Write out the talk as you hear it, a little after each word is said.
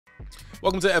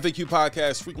Welcome to FAQ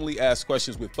Podcast, frequently asked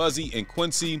questions with Fuzzy and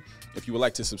Quincy. If you would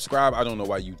like to subscribe, I don't know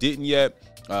why you didn't yet.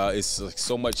 It's like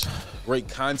so much great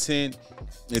content.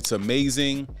 It's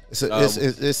amazing.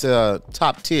 It's a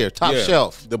top tier, top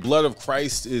shelf. The blood of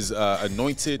Christ is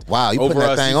anointed. Wow, you put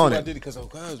that thing on it. I did it because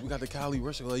we got the Cali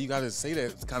worship. You got to say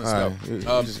that kind of stuff. Right.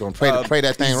 You're just gonna pray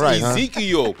that thing right.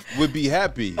 Ezekiel would be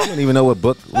happy. I don't even know what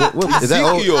book. What is that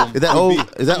old?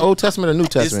 Is that Old Testament or New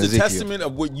Testament? It's the testament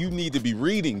of what you need to be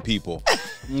reading, people.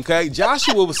 Okay,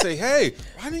 Joshua would say, "Hey,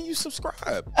 why didn't you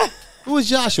subscribe?" Who is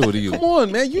Joshua to you? Come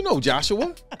on, man. You know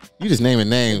Joshua. You just naming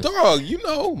names. Dog, you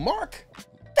know Mark.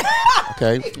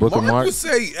 Okay, Book of Mark would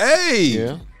say,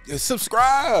 "Hey,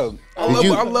 subscribe." I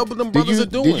love what them brothers are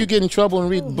doing. Did you get in trouble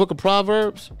and read the Book of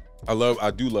Proverbs?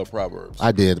 I do love Proverbs.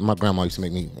 I did. My grandma used to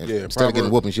make me. Instead of getting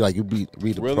whooping, she like, you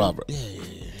read the Proverbs. Yeah.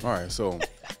 All right. So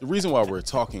the reason why we're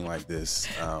talking like this,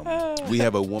 we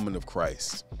have a woman of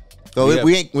Christ. So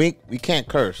we can't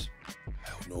curse.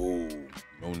 No.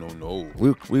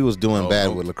 We was doing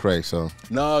bad with Lecrae, so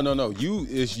no.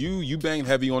 You banged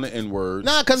heavy on the N-word.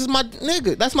 Nah, cause it's my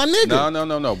nigga. That's my nigga.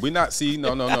 No. We not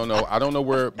no. I don't know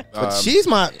where. But she's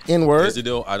my N-word.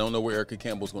 I don't know where Erica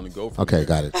Campbell's going to go from. Okay,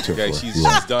 got it. Okay, she's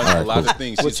done a lot of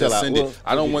things. She's ascended.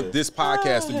 I don't want this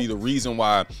podcast to be the reason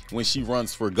why when she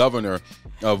runs for governor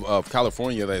of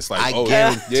California, that's like, I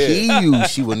guarantee you,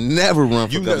 she will never run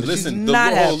for governor. Listen,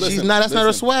 that's not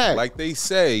her swag. Like they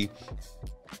say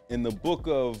in the book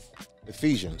of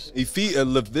Leviticus,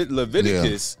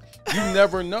 you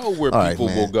never know where people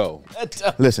will go.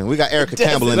 Listen, we got Erica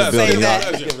Campbell in the building.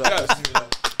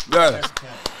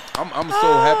 I'm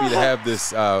so happy to have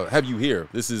this, have you here.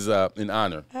 This is an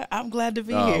honor. I'm glad to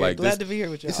be here. Glad to be here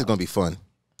with you. This is gonna be fun.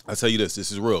 I'll tell you this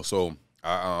is real. So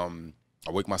I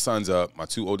wake my sons up, my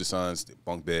two oldest sons,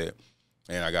 bunk bed,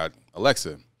 and I got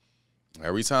Alexa.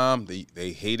 Every time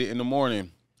they hate it in the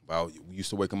morning. We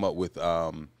used to wake them up with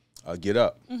Get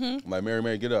Up. I'm like,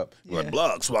 Mary, get up. Like,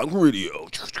 Blog Swag Radio.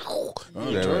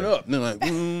 Turn it up.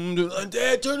 And they're like,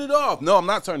 Dad, turn it off. No, I'm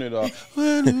not turning it off.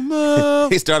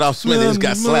 He started off Smith and just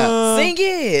got slapped. Sing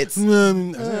it.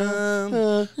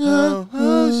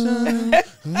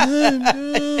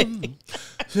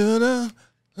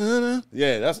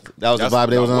 Yeah, that was the vibe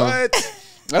they was on. What?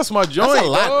 That's my joint. That's a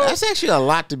lot. That's actually a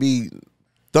lot to be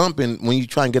thumping when you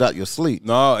try and get out your sleep.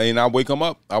 No, and I wake them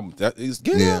up. That is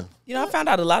good. Yeah. You know, I found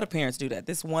out a lot of parents do that.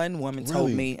 This one woman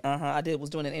told me, I was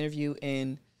doing an interview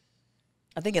in,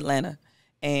 I think, Atlanta,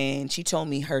 and she told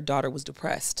me her daughter was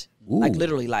depressed. Ooh. Like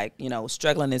literally, like, you know,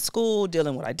 struggling in school,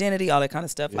 dealing with identity, all that kind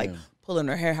of stuff, like pulling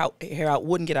her hair out,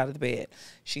 wouldn't get out of the bed.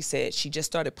 She said she just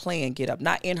started playing Get Up,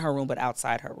 not in her room, but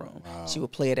outside her room. Wow. She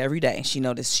would play it every day, and she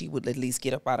noticed she would at least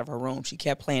get up out of her room. She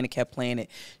kept playing it.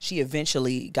 She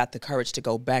eventually got the courage to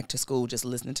go back to school just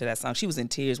listening to that song. She was in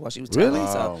tears while she was telling me.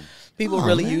 So people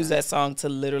really use that song to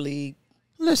literally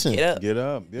get up. Get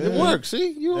up. Yeah. It works. See,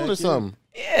 you onto something.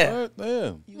 Yeah.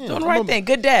 Yeah. You're doing the right thing.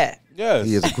 Good dad. Yes.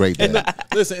 He is a great dad.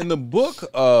 Listen, in the book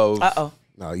of...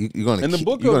 No, you're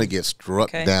gonna get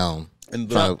struck down. You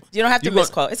don't have to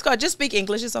misquote. It's called Just Speak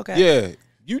English. It's okay.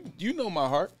 Yeah. You know my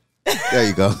heart. There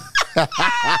you go.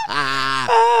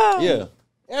 Yeah.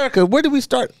 Erica, where did we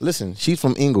start? Listen, she's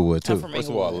from Inglewood too. First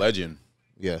of all, a legend.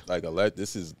 Yeah. Like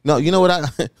this is... No, you know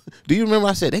what do you remember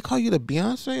I said, they call you the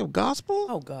Beyonce of gospel?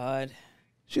 Oh, God.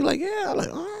 She like, yeah. I'm like,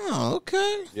 oh,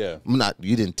 okay. Yeah.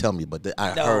 You didn't tell me, but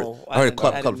I heard a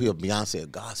couple people Beyonce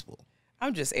of gospel.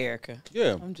 I'm just Erica.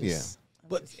 Yeah. I'm just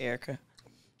Erica.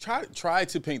 Try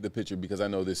to paint the picture, because I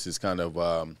know this is kind of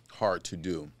hard to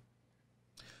do.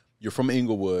 You're from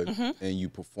Inglewood, and you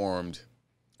performed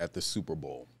at the Super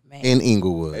Bowl. Man. In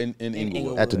Inglewood. In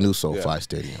Inglewood. At the new SoFi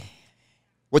Stadium.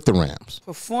 With the Rams.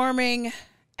 Performing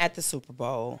at the Super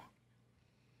Bowl.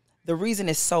 The reason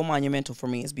it's so monumental for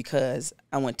me is because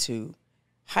I went to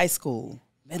high school,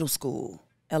 middle school,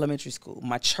 elementary school,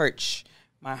 my church,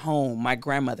 my home, my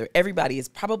grandmother. Everybody is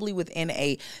probably within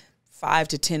a 5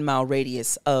 to 10 mile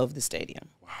radius of the stadium.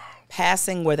 Wow.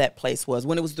 Passing where that place was,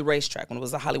 when it was the racetrack, when it was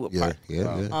the Hollywood Park.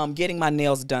 Yeah. Getting my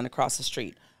nails done across the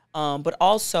street. But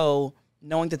also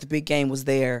knowing that the big game was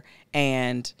there,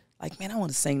 and like, man, I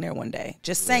want to sing there one day.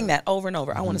 Just sang that over and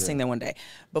over. I want to sing there one day.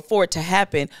 Before it to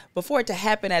happen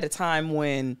at a time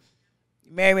when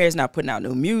Mary's not putting out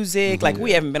new music. Like,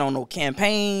 we haven't been on no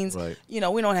campaigns. Right. You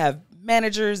know, we don't have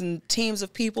managers and teams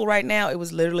of people right now. It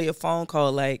was literally a phone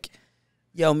call like,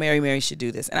 yo, Mary should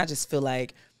do this. And I just feel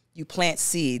like you plant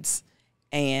seeds,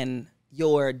 and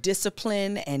your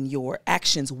discipline and your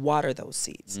actions water those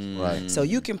seeds. Right. So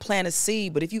you can plant a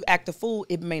seed, but if you act a fool,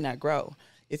 it may not grow.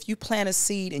 If you plant a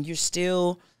seed and you're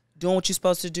still doing what you're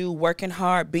supposed to do, working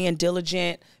hard, being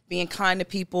diligent, being kind to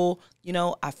people, you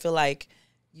know, I feel like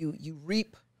you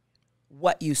reap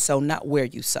what you sow, not where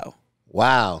you sow.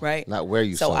 Wow. Right? Not where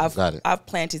you sow. Got it. I've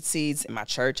planted seeds in my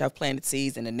church. I've planted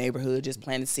seeds in the neighborhood, just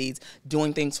planted seeds,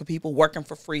 doing things for people, working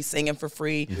for free, singing for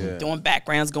free, doing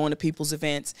backgrounds, going to people's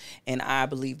events. And I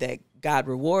believe that God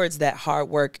rewards that hard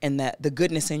work and that the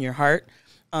goodness in your heart.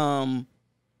 And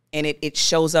it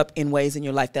shows up in ways in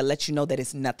your life that let you know that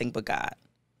it's nothing but God.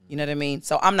 You know what I mean?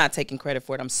 So I'm not taking credit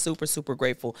for it. I'm super, super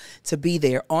grateful to be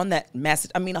there on that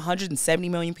massive, 170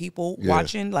 million people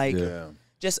watching,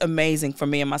 just amazing for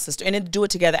me and my sister. And then to do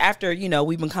it together after, you know,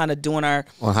 we've been kind of doing our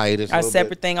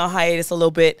separate thing on hiatus a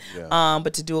little bit. Yeah.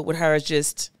 But to do it with her it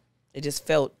just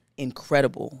felt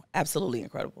incredible. Absolutely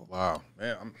incredible. Wow.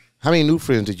 Man, how many new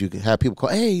friends did you have people call?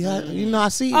 Hey, you know, I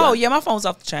see you. Oh, yeah, my phone's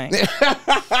off the chain.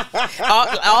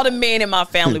 all the men in my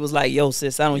family was like, yo,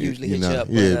 sis, I don't usually hit you up.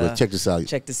 But check this out.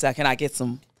 Check this out. Can I get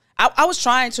some? I was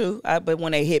trying to, but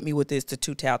when they hit me with this to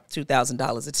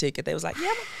 $2,000 a ticket, they was like,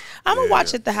 yeah, I'm going to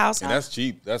watch at the house. And that's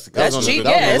cheap. That's cheap.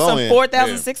 Yeah, it's some $4,000,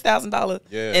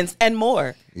 $6,000 and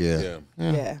more.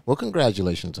 Yeah. Well,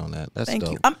 congratulations on that. That's Thank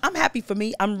dope. you. I'm happy for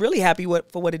me. I'm really happy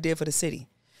for what it did for the city.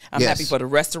 I'm happy for the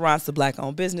restaurants, the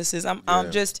Black-owned businesses.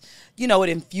 I'm just, you know, it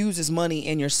infuses money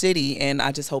in your city, and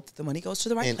I just hope that the money goes to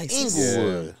the right places.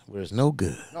 Inglewood, where it's no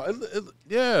good. No,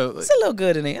 it's a little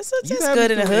good in there. It's good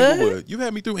in the hood. Inglewood. You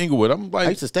had me through Inglewood. I'm like, I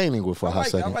used to stay in Inglewood for a hot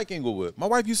second. I like Inglewood. My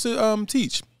wife used to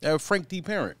teach at Frank D.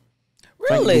 Parent.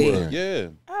 Really? Yeah.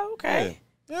 Oh, okay.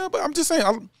 Yeah, but I'm just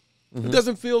saying, it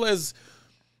doesn't feel as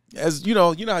you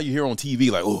know how you hear on TV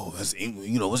like, oh, that's Inglewood.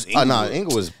 You know, it's Inglewood. Oh no,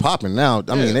 Inglewood's popping now.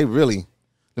 I mean, they really.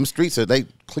 Them streets they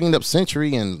cleaned up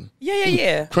Century and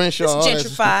Crenshaw. It's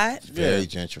gentrified. Very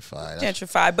gentrified.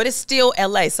 Gentrified, but it's still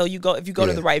LA. So if you go to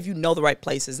if you know the right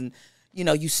places, and you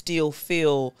know, you still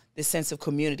feel this sense of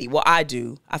community. Well, I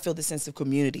do. I feel the sense of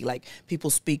community. Like people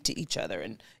speak to each other,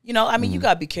 and you know, I mean, you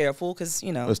gotta be careful because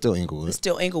you know it's still Inglewood. It's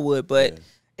still Inglewood, but.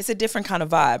 It's a different kind of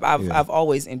vibe. I've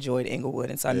always enjoyed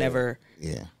Inglewood, and so I never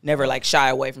like shy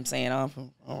away from saying I'm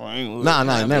from Inglewood. Nah,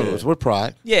 never. It was with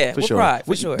pride. Yeah, with pride,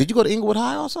 for sure. Did you go to Inglewood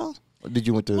High also? Or did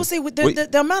you went to? Well, see, with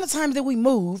the amount of time that we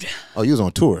moved. Oh, you was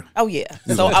on tour. Oh yeah.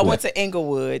 So I went to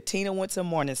Inglewood. Tina went to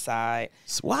Morningside.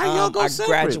 So why y'all go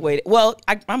separate? I graduated. Well,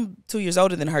 I'm 2 years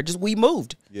older than her. Just we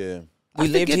moved. Yeah. We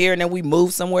lived here, and then we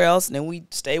moved somewhere else, and then we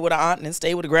stayed with our aunt, and then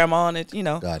stayed with a grandma, and you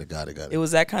know. Got it. It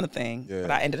was that kind of thing. Yeah.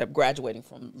 But I ended up graduating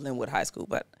from Linwood High School,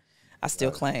 but I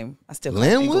still claim.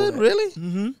 Linwood, really?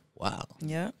 Mm-hmm. Wow.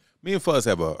 Yeah. Me and Fuzz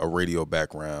have a radio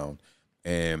background,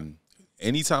 and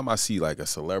anytime I see like a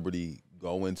celebrity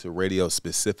go into radio,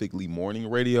 specifically morning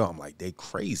radio, I'm like, they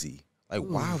crazy. Like,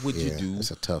 why would you do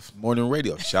it's a tough morning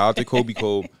radio? Shout out to Kobe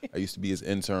Cole. I used to be his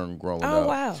intern growing up. Oh,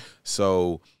 wow.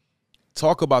 So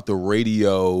talk about the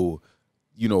radio,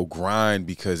 you know, grind,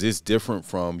 because it's different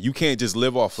from, you can't just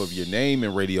live off of your name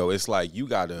in radio. It's like you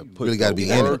got to put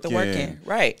the work in.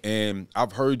 Right. And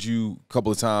I've heard you a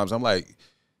couple of times. I'm like,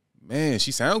 man,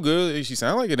 she sound good. She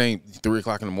sound like it ain't 3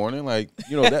 o'clock in the morning. Like,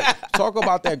 you know, that talk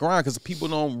about that grind, because people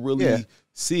don't really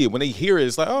see it. When they hear it,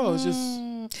 it's like, oh, it's just.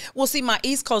 Well, see, my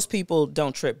East Coast people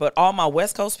don't trip, but all my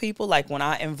West Coast people, like when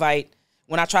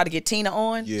I try to get Tina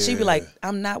on, she be like,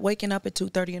 I'm not waking up at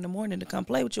 2:30 in the morning to come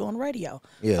play with you on the radio.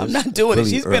 Yeah, I'm not doing it.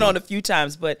 She's been on a few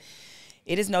times, but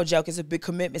it is no joke. It's a big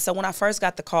commitment. So when I first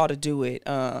got the call to do it,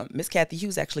 Miss Kathy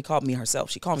Hughes actually called me herself.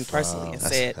 She called me personally and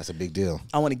said, that's a big deal.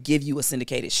 I want to give you a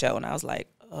syndicated show. And I was like,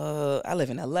 I live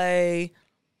in L.A.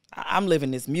 I'm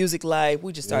living this music life.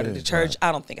 We just started a church.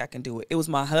 I don't think I can do it. It was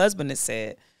my husband that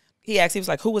said, he was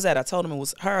like, who was that? I told him it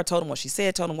was her. I told him what she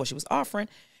said, told him what she was offering.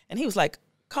 And he was like,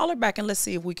 call her back and let's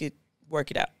see if we could work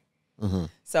it out. Mm-hmm.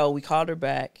 So we called her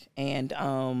back, and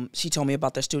she told me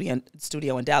about their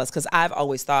studio in Dallas, because I've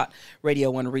always thought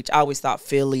radio wanted to reach. I always thought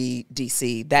Philly,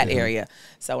 D.C., that area.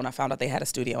 So when I found out they had a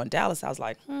studio in Dallas, I was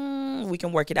like, we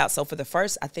can work it out. So for the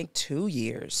first, I think, 2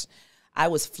 years, I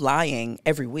was flying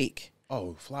every week.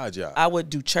 Oh, fly job. I would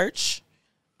do church.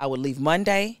 I would leave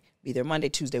Monday, be there Monday,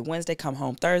 Tuesday, Wednesday, come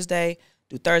home Thursday,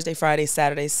 do Thursday, Friday,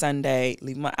 Saturday, Sunday,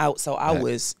 leave my out. So I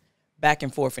was back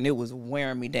and forth, and it was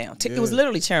wearing me down. It was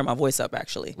literally tearing my voice up,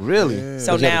 actually. Really? Yeah.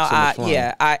 So now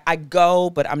I go,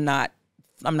 but I'm not,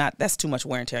 that's too much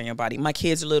wear and tear on your body. My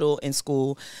kids are little in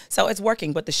school, so it's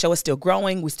working, but the show is still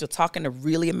growing. We're still talking to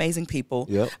really amazing people.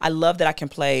 Yep. I love that I can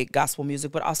play gospel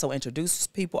music, but also introduce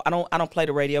people. I don't play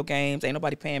the radio games. Ain't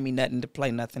nobody paying me nothing to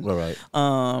play nothing. All right.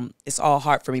 It's all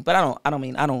hard for me, but I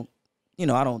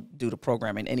don't do the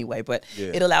programming anyway, but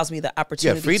it allows me the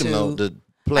opportunity freedom to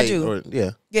play. I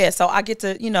do. So I get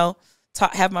to,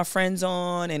 have my friends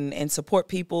on and support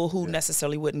people who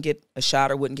necessarily wouldn't get a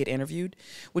shot or wouldn't get interviewed,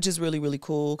 which is really, really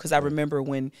cool. Because I remember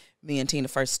when me and Tina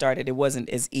first started, it wasn't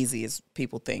as easy as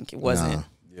people think. It wasn't.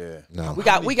 No.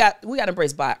 We got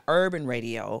embraced by urban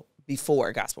radio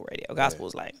before gospel radio. Gospel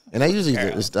was like, and they usually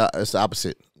it's the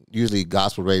opposite. Usually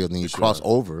gospel radio, then you cross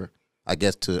over, I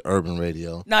guess, to urban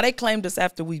radio. No, they claimed us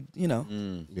after we,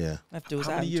 Yeah. After it was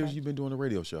How out many of years time. you been doing a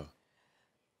radio show?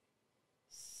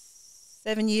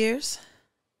 7 years.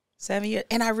 7 years,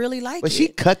 and I really like it. But she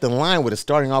cut the line with it,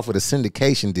 starting off with a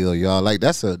syndication deal, y'all. Like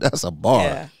that's a bar.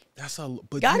 Yeah.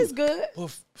 But God is good.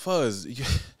 But Fuzz,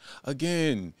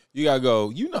 again, you gotta go.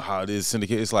 You know how it is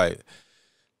syndicate. It's like,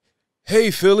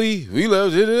 hey Philly, we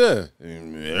love it.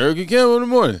 Erica Campbell in the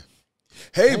morning.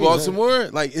 Hey Baltimore,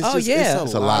 like it's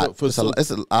it's a lot. It's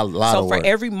a lot So of work. for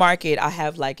every market, I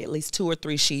have like at least 2 or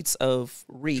 3 sheets of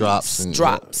reads,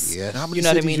 drops. Yeah, how many you know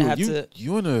what I cities mean? I have to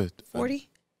you in a 40.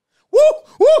 Woo!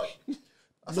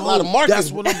 That's a lot of markets.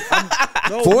 That's what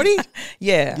I'm 40?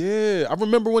 Yeah. Yeah, I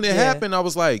remember when it happened. I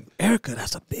was like, Erica,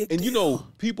 that's a big. and you know,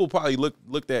 people probably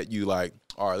looked at you like,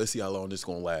 all right, let's see how long this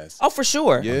gonna last. Oh, for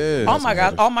sure. Yeah. Oh my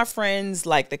God. All my friends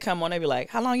like they come on, they be like,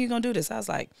 "How long you gonna do this?" I was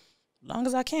like, "Long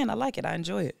as I can. I like it. I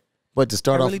enjoy it." But to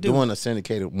start I off really do. doing a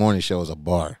syndicated morning show is a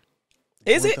bar.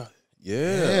 Is it?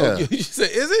 Yeah. Okay. You said,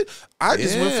 is it? I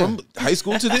just went from high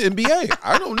school to the NBA.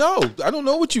 I don't know. I don't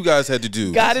know what you guys had to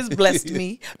do. God has blessed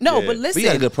me. No, but listen, But you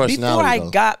got a good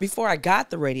personality, before I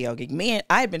got the radio gig,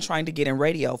 I had been trying to get in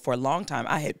radio for a long time.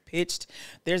 I had pitched.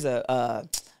 There's a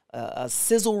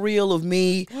sizzle reel of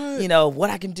me, you know,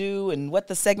 what I can do and what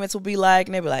the segments will be like,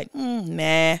 and they be like,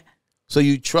 nah. So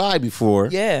you tried before.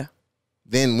 Yeah.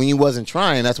 Then when you wasn't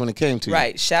trying, that's when it came to you.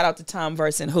 Right. Shout out to Tom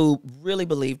Verson, who really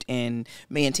believed in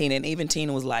me and Tina. And even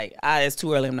Tina was like, it's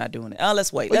too early. I'm not doing it. Oh,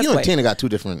 let's wait. But you let's and wait. Tina got two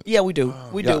different. Yeah, we do.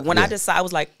 We do. When yeah. I decided, I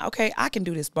was like, okay, I can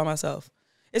do this by myself.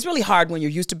 It's really hard when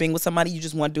you're used to being with somebody. You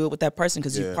just want to do it with that person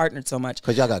because you've partnered so much.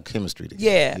 Because y'all got chemistry together.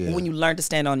 Yeah. When you learn to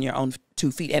stand on your own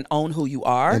 2 feet and own who you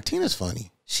are. And Tina's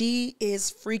funny. She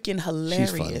is freaking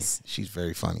hilarious. She's funny. She's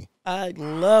very funny. I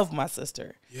love my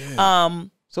sister. Yeah.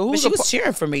 So but she was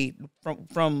cheering for me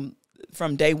from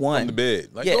day one. From the bed.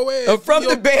 Like, go ahead. From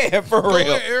the bed, for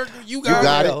real. Ahead, Erica. You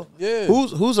got it. Yeah.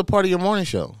 Who's a part of your morning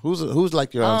show? Who's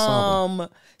like your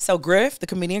ensemble? So Griff, the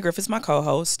comedian Griff, is my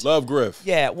co-host. Love Griff.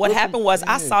 Yeah. What happened was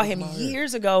I saw him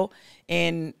years ago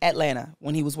in Atlanta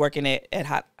when he was working at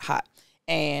Hot.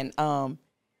 And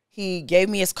he gave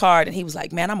me his card and he was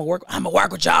like, "Man, I'm gonna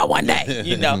work with y'all one day,"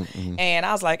 you know. And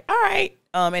I was like, "All right."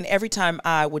 And every time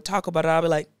I would talk about it, I'd be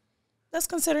like, let's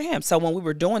consider him. So when we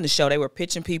were doing the show, they were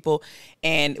pitching people,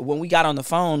 and when we got on the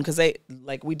phone, because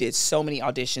we did so many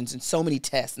auditions and so many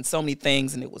tests and so many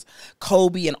things, and it was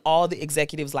Kobe and all the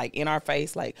executives like in our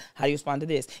face, like, how do you respond to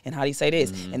this and how do you say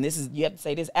this and this is, you have to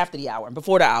say this after the hour and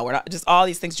before the hour, and just all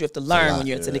these things you have to learn when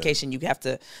you're in syndication. You have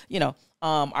to, you know.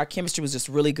 Our chemistry was just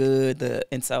really good,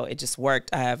 and so it just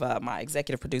worked. I have my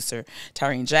executive producer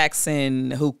Tyrene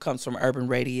Jackson, who comes from urban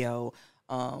radio.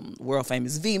 World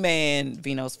famous V-Man,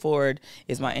 Vinos Ford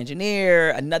is my engineer.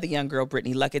 Another young girl,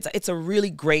 Brittany Luck. It's a really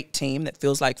great team that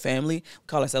feels like family. We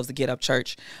call ourselves the Get Up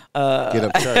Church. Get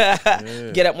Up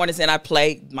Church. Get Up Mornings, and I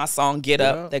play my song Get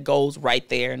Up that goes right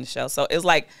there in the show. So it's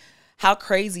like, how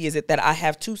crazy is it that I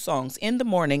have 2 songs, In the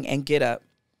Morning and Get Up,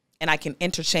 and I can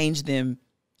interchange them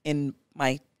in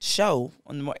my show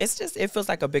on the morning. It feels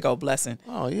like a big old blessing.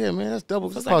 Oh yeah, man, that's double.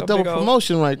 It's like called double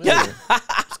promotion right there.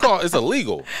 It's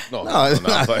illegal. No.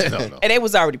 And they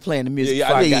was already playing the music. Yeah,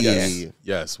 before I got there.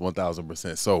 Yes,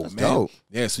 1,000%. So That's man, dope.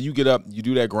 yeah. So you get up, you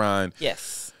do that grind.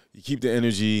 Yes. You keep the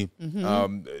energy.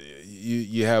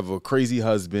 You have a crazy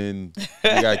husband.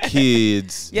 You got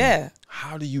kids. Yeah.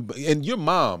 How do you? And your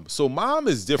mom. So mom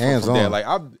is different Hands from dad. on. Like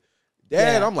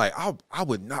I'm like I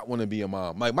would not want to be a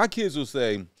mom. Like my kids will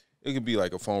say, it could be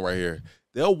like a phone right here.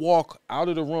 They'll walk out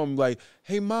of the room like,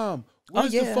 "Hey mom,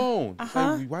 where's the phone?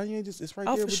 Like, why you ain't just? It's right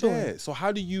there with dad." So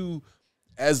how do you,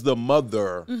 as the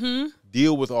mother,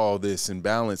 deal with all this and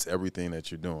balance everything that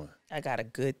you're doing? I got a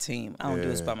good team. I don't do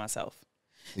this by myself.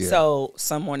 Yeah. So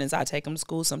some mornings I take them to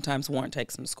school. Sometimes Warryn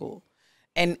takes them to school.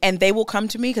 And they will come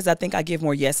to me because I think I give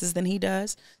more yeses than he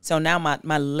does. So now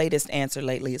my latest answer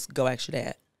lately is go ask your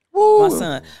dad. Woo. My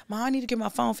son, Mom, I need to get my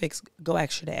phone fixed. Go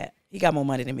ask your dad. He got more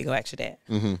money than me. Go ask your dad.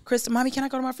 Krista, Mommy, can I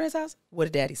go to my friend's house? What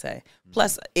did Daddy say?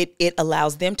 Plus, it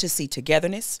allows them to see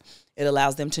togetherness. It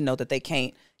allows them to know that they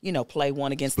can't, play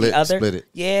one against the other. Split it.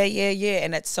 Yeah.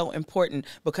 And that's so important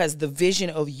because the vision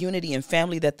of unity and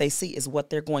family that they see is what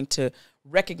they're going to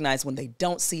recognize when they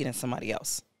don't see it in somebody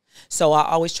else. So I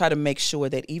always try to make sure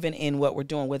that even in what we're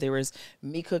doing, whether it's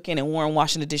me cooking and Warryn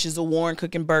washing the dishes or Warryn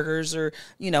cooking burgers or,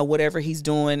 whatever he's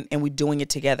doing and we're doing it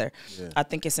together. Yeah. I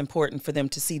think it's important for them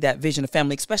to see that vision of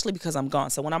family, especially because I'm gone.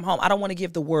 So when I'm home, I don't want to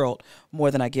give the world more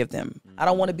than I give them. I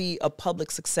don't want to be a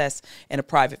public success and a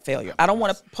private failure. I don't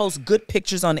want to post good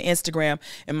pictures on the Instagram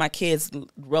and my kids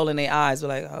rolling their eyes. They're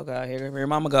like, oh God, here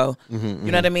mama go. You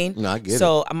know what I mean? No, I get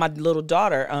so my little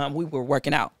daughter, we were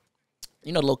working out.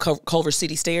 The little Culver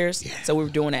City stairs. Yeah. So we were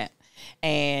doing that.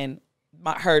 And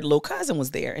her little cousin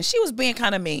was there. And she was being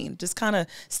kind of mean. Just kind of,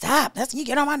 stop. You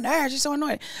get on my nerves. You're so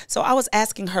annoying. So I was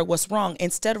asking her what's wrong.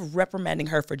 Instead of reprimanding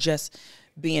her for just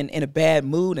being in a bad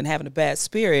mood and having a bad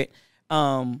spirit,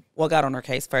 got on her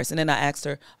case first. And then I asked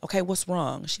her, okay, what's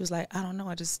wrong? She was like, I don't know.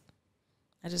 I just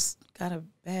got a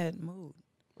bad mood.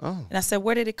 Oh. And I said,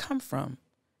 where did it come from?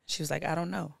 She was like, I don't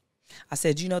know. I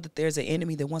said, you know that there's an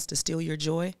enemy that wants to steal your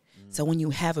joy? So when you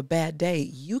have a bad day,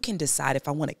 you can decide if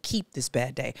I want to keep this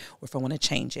bad day or if I want to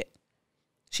change it.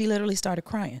 She literally started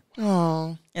crying.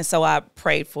 Oh. And so I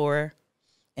prayed for her,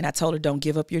 and I told her, don't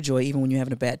give up your joy even when you're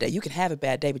having a bad day. You can have a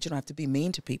bad day, but you don't have to be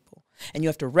mean to people. And you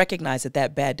have to recognize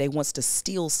that bad day wants to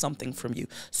steal something from you.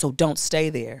 So don't stay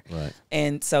there. Right.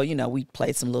 And so, we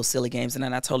played some little silly games, and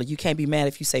then I told her, you can't be mad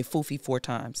if you say foofy 4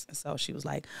 times. And so she was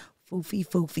like, foofy,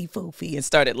 foofy, foofy, and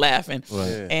started laughing.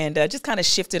 Right. And just kind of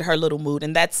shifted her little mood.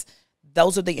 And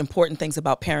those are the important things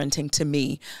about parenting to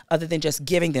me, other than just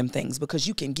giving them things, because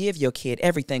you can give your kid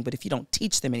everything, but if you don't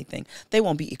teach them anything, they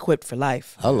won't be equipped for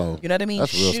life. Hello. You know what I mean?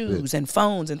 That's shoes and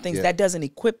phones and things. That doesn't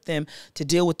equip them to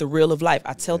deal with the real of life.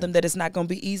 I tell them that it's not going to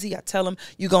be easy. I tell them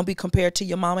you're going to be compared to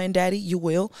your mama and daddy. You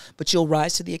will, but you'll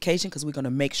rise to the occasion because we're going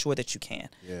to make sure that you can.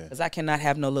 Because I cannot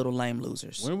have no little lame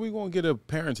losers. When are we going to get a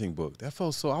parenting book? That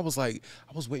felt so, I was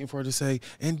waiting for her to say,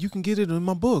 and you can get it in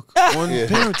my book on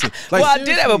parenting. Well, I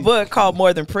did have a book called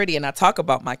More Than Pretty, and I talk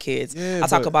about my kids. I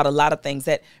talk about a lot of things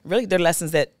that really they're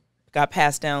lessons that got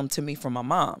passed down to me from my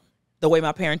mom. The way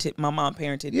my mom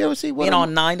parented. You ever see what? And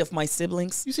on 9 of my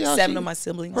siblings, you see how 7 of my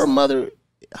siblings. Her mother.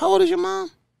 How old is your mom?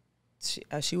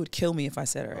 She would kill me if I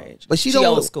said her age. But she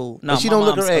old look, school. No, she my don't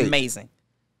mom's look her age. amazing.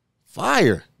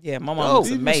 Fire. Yeah, my mom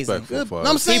is amazing.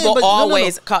 I'm saying, people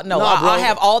always call, I bro.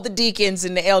 have all the deacons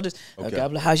and the elders. Okay. God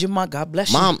bless. How's your mom? God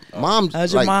bless you. Mom's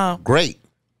how's your mom? Great.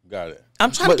 Got it.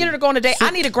 I'm trying to get her to go on a date.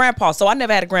 I need a grandpa, so I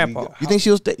never had a grandpa. You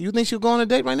think she'll go on a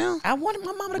date right now? I wanted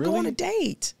my mama to go on a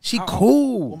date. She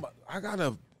cool. Well, I got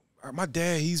my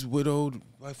dad, he's widowed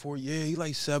like 4 years. He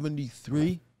like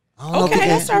 73. Okay,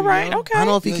 that's all right. Okay. I don't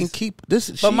know if he can keep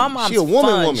this. But my mom's she a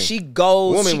woman. fun. Woman. She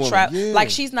goes. She travels. Yeah. Like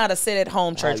she's not a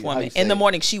sit-at-home church woman. In the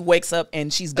morning, she wakes up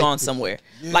and she's gone somewhere.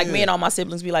 Like me and all my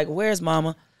siblings be like, "Where's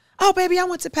mama?" Oh, baby, I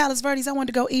went to Palos Verdes. I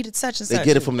wanted to go eat at such and such. They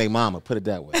get it from their mama. Put it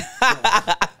that way.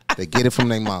 They get it from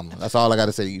their mama. That's all I got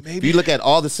to say. If you look at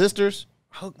all the sisters,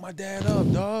 hook my dad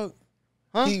up, dog.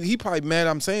 Huh? He probably mad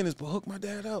I'm saying this, but hook my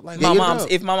dad up. Like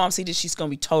if my mom see this, she's gonna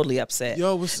be totally upset.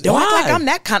 Yo, don't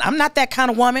act like I'm not that kind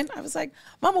of woman. I was like,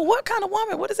 Mama, what kind of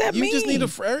woman? What does that mean? You just need a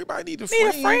friend. Everybody need a friend.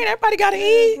 Need a friend. Everybody gotta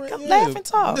eat. Come laugh and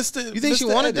talk. You think she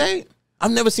want to date?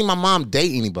 I've never seen my mom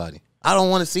date anybody. I don't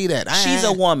want to see that. She's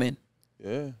a woman.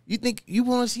 Yeah. You think you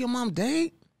want to see your mom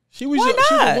date? She was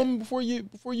a woman before you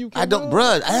came I don't,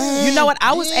 bruh. You know what?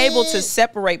 I was able to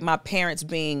separate my parents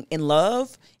being in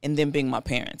love and them being my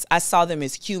parents. I saw them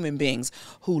as human beings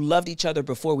who loved each other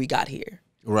before we got here.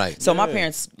 Right. So my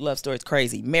parents' love story is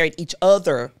crazy. Married each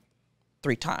other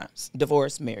 3 times.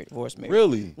 Divorced, married, divorced, married.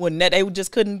 Really? When they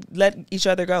just couldn't let each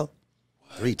other go.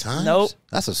 3 times? Nope.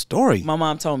 That's a story. My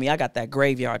mom told me I got that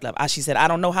graveyard love. She said, I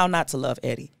don't know how not to love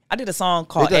Eddie. I did a song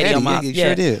called Eddie on my... Yeah,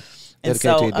 sure did. And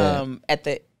so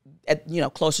at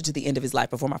closer to the end of his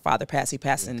life, before my father passed, he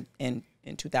passed in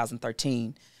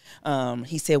 2013.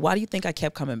 He said, why do you think I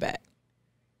kept coming back?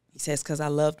 He says, because I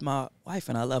loved my wife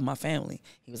and I love my family.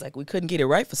 He was like, we couldn't get it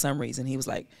right for some reason. He was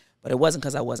like, but it wasn't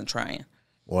because I wasn't trying.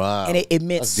 Wow. And it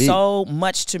meant so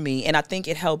much to me. And I think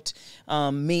it helped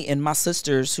me and my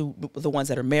sisters, who the ones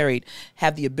that are married,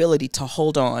 have the ability to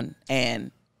hold on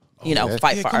and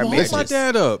fight for our marriages. Hook my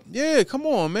dad up. Yeah, come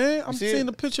on, man. I'm seeing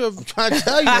the picture of... I'm trying to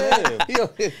tell you.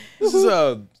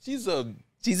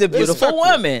 She's a beautiful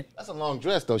woman. That's a long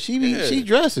dress, though. She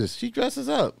dresses. She dresses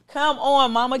up. Come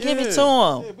on, Mama. Give it to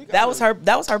him. Yeah,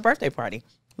 that was her birthday party.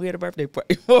 We had a birthday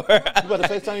party for her. You about to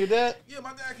FaceTime your dad? Yeah,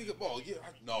 my dad can get... Oh, yeah.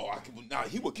 I can... Nah,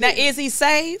 he would... Now, is he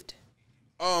saved?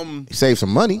 He saved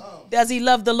some money. Does he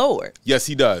love the Lord? Yes,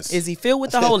 he does. Is he filled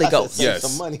with the Holy Ghost? Yes.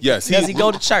 Some money. Yes. Does he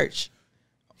go to church?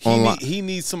 He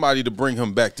needs somebody to bring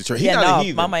him back to church. He's Yeah, not a no,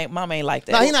 heathen. mama ain't like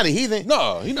that. No, he's not a heathen.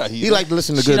 No, he's not a heathen. He like to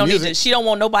listen to She good don't music. she don't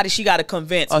want nobody. She got to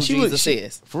convince who Jesus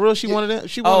is. For real, she wanted that.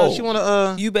 She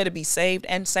wanted. You better be saved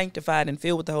and sanctified and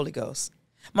filled with the Holy Ghost.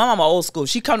 My mama old school.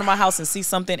 She come to my house and see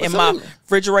something in my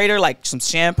refrigerator, like some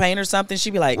champagne or something. She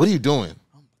be like, "What are you doing?"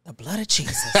 The blood of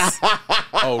Jesus.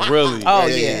 Oh, really? Oh,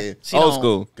 yeah. Old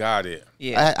school. Got it.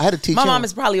 Yeah. I had to teach my him. mom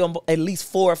is probably on at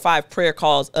least 4 or 5 prayer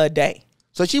calls a day.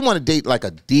 So she want to date like a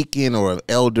deacon or an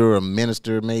elder or a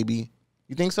minister, maybe.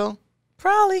 You think so?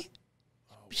 Probably.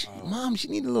 Mom, she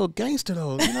need a little gangster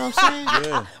though. You know what I'm saying?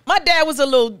 Yeah. My dad was a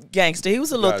little gangster. He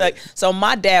was a little Got thug. So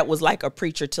my dad was like a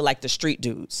preacher to like the street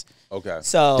dudes. Okay.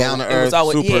 So Down to it was earth,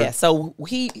 always, super. yeah. So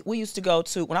we used to go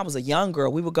to, when I was a young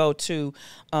girl, we would go to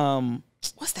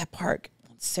what's that park?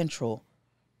 Central.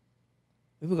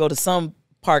 We would go to some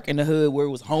park in the hood where it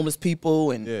was homeless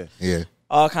people and Yeah.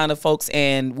 all kind of folks,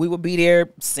 and we would be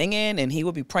there singing, and he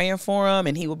would be praying for them,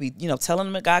 and he would be, telling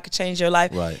them that God could change their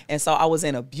life. Right. And so I was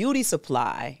in a beauty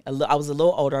supply. I was a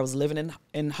little older. I was living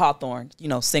in Hawthorne,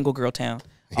 single girl town.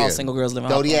 All single girls live in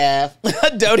Dodie Hawthorne.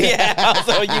 Ave. Dodie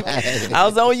Ave. I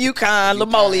was on Yukon,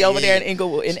 Lamoli over there in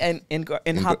Inglewood,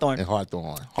 in Hawthorne. In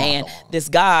Hawthorne. And this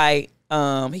guy,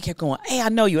 he kept going, "Hey, I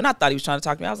know you," and I thought he was trying to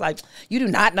talk to me. I was like, "You do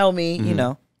not know me,"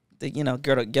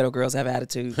 ghetto girls have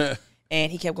attitude.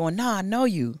 And he kept going, "Nah, I know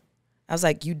you." I was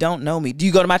like, "You don't know me. Do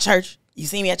you go to my church? You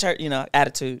see me at church?"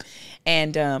 Attitude.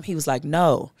 And he was like,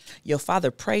 "No, your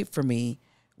father prayed for me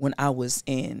when I was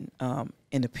in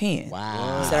the pen."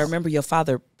 Wow. He said, "I remember your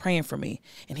father praying for me."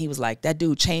 And he was like, "That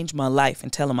dude changed my life."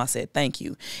 And tell him I said, "Thank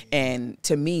you." And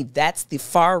to me, that's the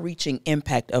far-reaching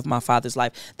impact of my father's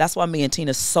life. That's why me and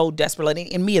Tina so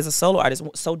desperately, and me as a solo artist,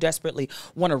 so desperately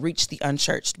want to reach the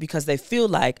unchurched, because they feel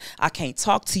like I can't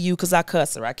talk to you because I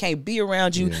cuss, or I can't be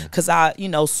around you because I,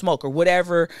 smoke, or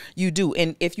whatever you do.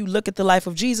 And if you look at the life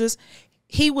of Jesus,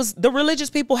 the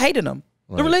religious people hated him.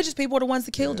 Right. The religious people are the ones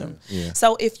that killed him. Yeah.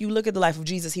 So if you look at the life of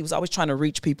Jesus, he was always trying to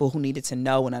reach people who needed to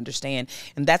know and understand.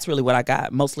 And that's really what I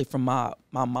got mostly from my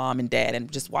mom and dad, and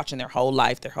just watching their whole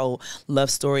life, their whole love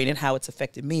story, and how it's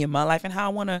affected me in my life and how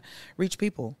I want to reach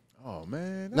people. Oh,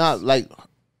 man. Not like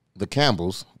the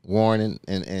Campbells, Warren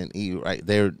and E, right?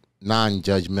 They're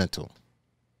non-judgmental.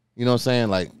 You know what I'm saying?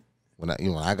 Like when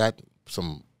I got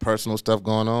some personal stuff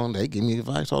going on, they give me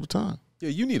advice all the time. Yeah,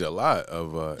 you need a lot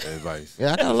of advice.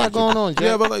 Yeah, I got a lot going on, Jack.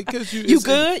 Yeah, but like, cause you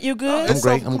good? You good? I'm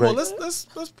great. I'm great. Let's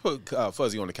put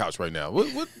Fuzzy on the couch right now.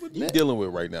 What you dealing with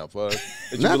right now, Fuzz?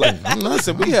 Nothing.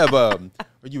 Listen, we have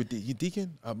are you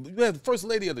deacon? We have the first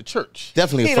lady of the church.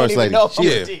 Definitely a first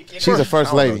lady. She's a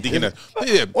first lady. Deacon,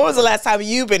 when was the last time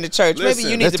you've been to church? Listen,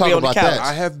 maybe you need to be on the couch. That.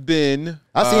 I have been.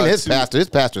 I've seen his pastor. His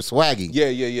pastor swaggy.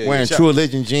 Yeah. Wearing True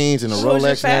Religion jeans and a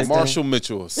Rolex. And Marshall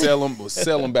Mitchell,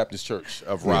 Salem Baptist Church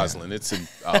of Roslyn. It's in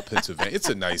Pennsylvania. It's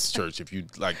a nice church if you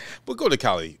like. But go to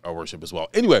Cali worship as well.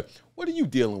 Anyway, what are what are you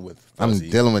dealing with, Fuzzy?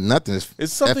 I'm dealing with nothing.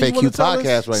 It's something FAQ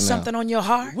podcast right now. Something on your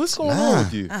heart? What's going on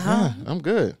with you? Nah, I'm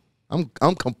good.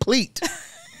 I'm complete.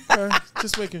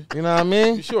 Just making. You know what I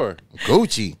mean? You sure?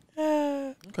 Gucci.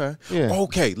 Okay. Yeah.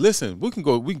 Okay. Listen, we can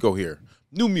go here.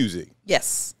 New music.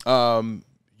 Yes.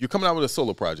 You're coming out with a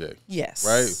solo project. Yes.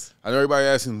 Right? I know everybody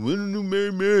asking, when the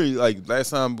new Mary? Like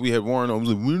last time we had Warren on, I was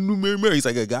like, when the new Mary? He's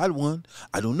like, I got one.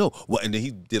 I don't know. Well, and then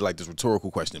he did like this rhetorical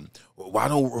question. Why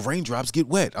don't raindrops get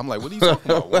wet? I'm like, what are you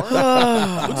talking about, Warren? What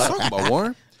are you talking about,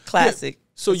 Warren? Classic. Yeah.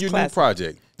 So it's your classic. new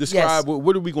project. Describe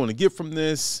what are we going to get from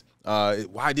this?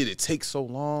 Why did it take so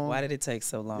long? Why did it take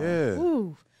so long? Yeah.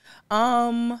 Ooh.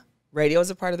 Radio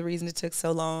is a part of the reason it took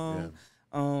so long.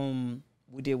 Yeah.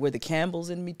 We're the Campbells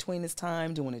in between this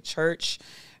time, doing a church.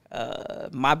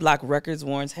 My Block Records,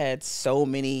 Warren's had so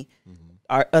many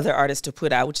other artists to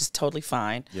put out, which is totally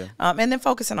fine. Yeah. And then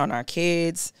focusing on our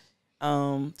kids.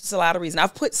 There's a lot of reasons.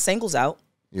 I've put singles out.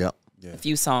 Yep. A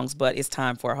few songs, but it's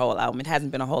time for a whole album. It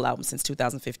hasn't been a whole album since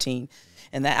 2015,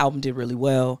 and that album did really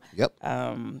well. Yep.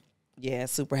 Yeah,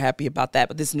 super happy about that.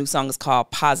 But this new song is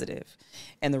called Positive.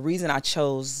 And the reason I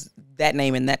chose that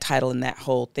name and that title and that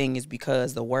whole thing is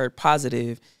because the word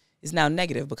positive is now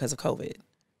negative because of COVID.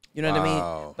 You know what I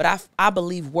mean? But I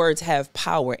believe words have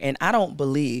power, and I don't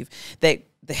believe that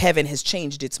the heaven has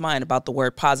changed its mind about the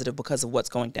word positive because of what's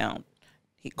going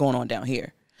on down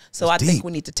here. So I think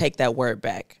we need to take that word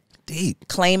back. Deep.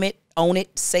 Claim it, own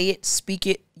it, say it, speak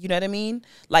it. You know what I mean?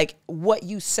 Like what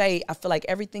you say, I feel like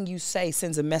everything you say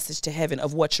sends a message to heaven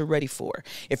of what you're ready for.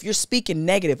 If you're speaking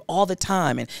negative all the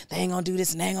time and they ain't gonna do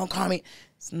this and they ain't gonna call me,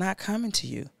 it's not coming to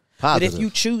you. But if you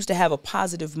choose to have a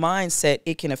positive mindset,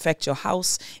 it can affect your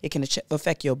house. It can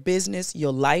affect your business,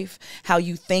 your life, how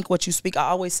you think, what you speak. I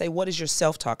always say, what is your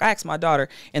self-talk? I ask my daughter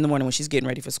in the morning when she's getting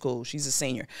ready for school. She's a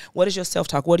senior. What is your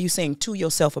self-talk? What are you saying to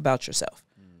yourself about yourself?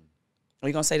 Are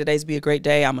you gonna say today's be a great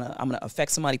day? I'm gonna affect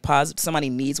somebody positive.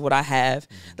 Somebody needs what I have.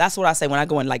 That's what I say when I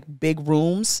go in like big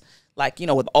rooms, like, you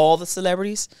know, with all the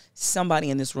celebrities.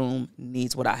 Somebody in this room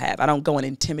needs what I have. I don't go and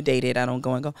intimidate it. I don't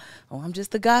go and go, oh, I'm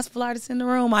just the gospel artist in the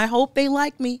room. I hope they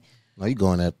like me. No, you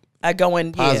going at I go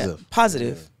in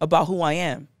positive about who I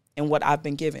am and what I've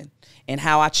been given and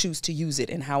how I choose to use it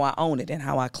and how I own it and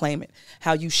how I claim it.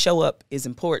 How you show up is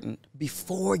important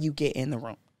before you get in the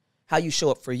room. How you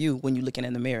show up for you when you're looking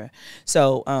in the mirror.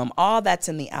 So all that's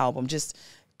in the album, just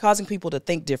causing people to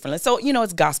think differently. So, you know,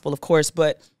 it's gospel, of course,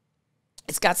 but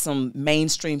it's got some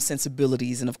mainstream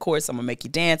sensibilities. And, of course, I'm going to make you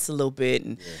dance a little bit.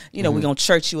 And, you know, we're going to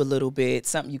church you a little bit,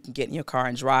 something you can get in your car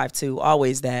and drive to,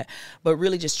 always that. But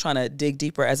really just trying to dig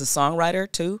deeper as a songwriter,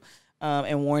 too.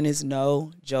 And Warryn is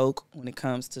no joke when it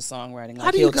comes to songwriting.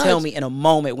 Like, he'll tell me in a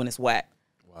moment when it's whack.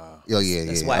 Wow. Yeah.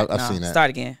 I've seen that. Start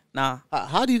again. Nah.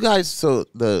 How do you guys, so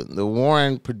the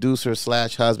Warryn producer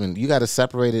 / husband, you got to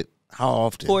separate it how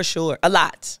often? For sure. A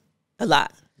lot.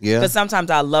 Yeah. Because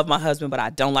sometimes I love my husband, but I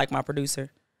don't like my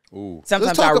producer. Ooh.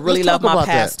 Sometimes I really love my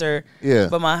pastor. That. Yeah.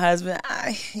 But my husband,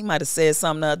 he might have said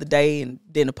something the other day and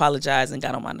didn't apologize and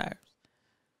got on my nerves.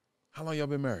 How long y'all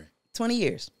been married? 20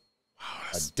 years. Wow,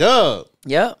 that's a dub.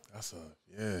 Yep.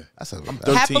 That's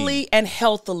a happily and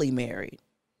healthily married.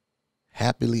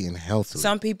 Happily and healthily.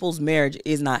 Some people's marriage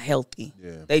is not healthy.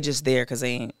 Yeah. They just there because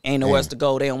they ain't nowhere else to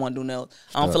go. They don't want to do nothing.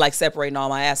 I don't feel like separating all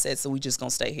my assets, so we just going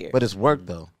to stay here. But it's work,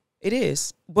 though. It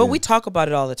is. But we talk about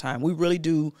it all the time. We really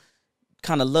do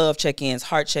kind of love check-ins,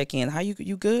 heart check-ins. How you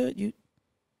good? You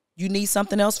need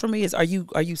something else from me? Are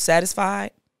you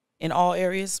satisfied in all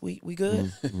areas? We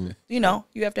good? You know,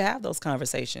 you have to have those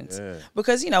conversations. Yeah.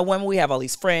 Because, you know, when we have all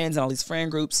these friends and all these friend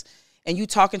groups, and you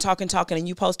talking, and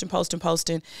you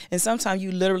posting, and sometimes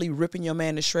you literally ripping your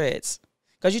man to shreds.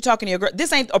 Because you talking to your girl.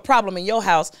 This ain't a problem in your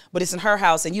house, but it's in her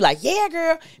house, and you like, yeah,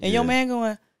 girl. And your man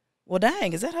going, well,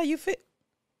 dang, is that how you feel?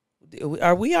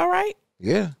 Are we all right?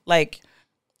 Yeah. Like,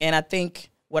 and I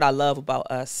think what I love about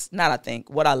us,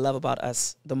 what I love about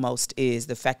us the most is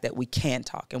the fact that we can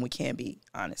talk and we can be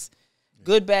honest.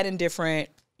 Good, bad, and different.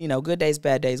 You know, good days,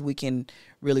 bad days, we can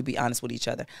really be honest with each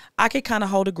other. I could kind of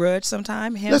hold a grudge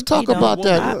sometime. Let's talk about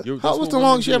that. How was the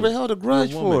longest you ever held a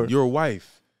grudge for? Your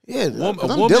wife. Yeah, I'm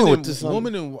dealing with this.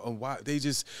 Woman and wife, they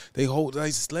just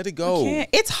let it go.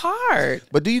 It's hard.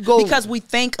 But do you go because we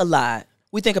think a lot.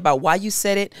 We think about why you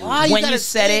said it, when you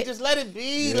said it. Just let it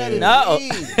be. Yeah. Let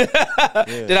it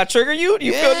be. Did I trigger you?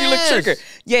 You feel you look triggered?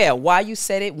 Yeah. Why you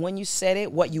said it, when you said it,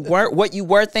 what you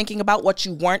were thinking about, what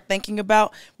you weren't thinking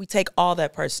about. We take all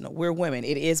that personal. We're women.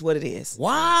 It is what it is.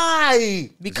 Why?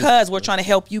 Because we're trying to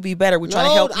help you be better. We're trying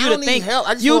to help you to think. Help.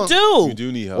 You do. You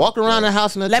do need help. Walk around the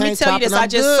house in a tank top. Let me tell you this. I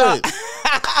just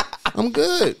saw. I'm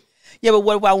good. Yeah, but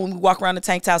what about when we walk around the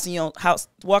tank top and you don't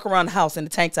walk around the house in the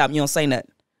tank top and you don't say nothing?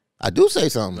 I do say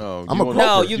something.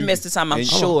 No, you missed the time. I'm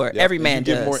sure every man does.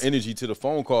 You give more energy to the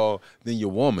phone call than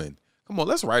your woman. Come on,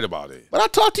 let's write about it. But I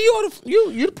talked to you.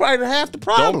 You're probably half the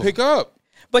problem. Don't pick up.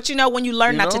 But you know, when you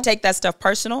learn not to take that stuff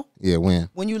personal. Yeah,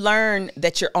 when you learn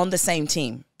that you're on the same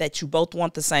team, that you both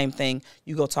want the same thing,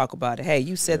 you go talk about it. Hey,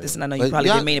 you said this, and I know you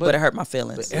probably didn't mean it, but it hurt my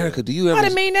feelings. But Erica, do you ever? I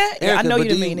didn't mean that. Erica, I know you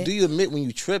didn't mean it. Do you admit when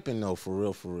you tripping though? For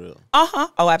real.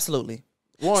 Oh, absolutely.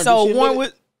 Warryn, so Warryn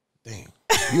would. Damn,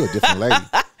 you a different lady.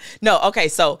 No, okay.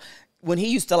 So when he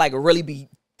used to like really be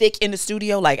thick in the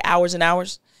studio, like hours and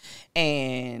hours,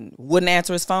 and wouldn't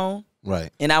answer his phone, right?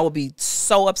 And I would be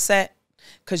so upset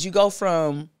because you go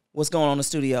from what's going on in the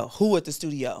studio, who at the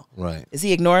studio, right? Is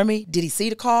he ignoring me? Did he see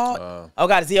the call? Oh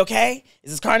God, is he okay?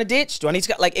 Is his car in a ditch? Do I need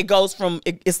to like? It goes from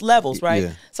it's levels, right?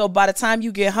 Yeah. So by the time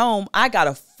you get home, I got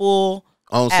a full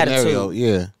attitude, scenario,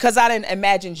 yeah, because I didn't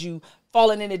imagine you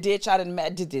falling in a ditch. I didn't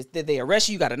imagine, did they arrest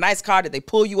you? You got a nice car? Did they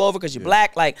pull you over because you're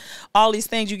black? Like all these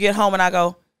things. You get home and I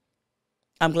go,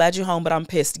 I'm glad you're home, but I'm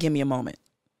pissed. Give me a moment.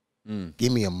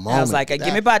 Give me a moment. And I was like,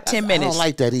 give me about 10 minutes. I don't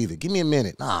like that either. Give me a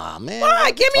minute. Nah, man. All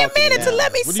right, give me a minute to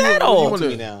let me settle. You want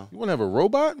to have a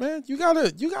robot, man? You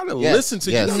gotta listen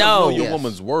to you. Know your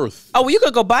woman's worth. Oh, well, you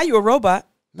could go buy you a robot.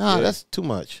 No, that's too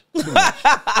much.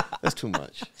 That's too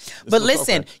much. But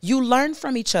listen, you learn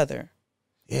from each other.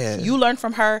 Yeah. You learn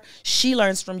from her. She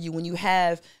learns from you. When you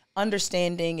have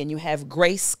understanding and you have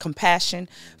grace, compassion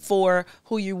for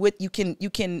who you're with, you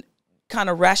can kind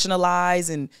of rationalize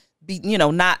and be,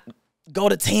 not go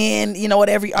to 10, at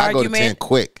every argument. I go to 10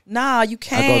 quick. Nah, you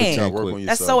can't. I go to 10 quick.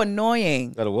 That's so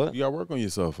annoying. Gotta what? You gotta work on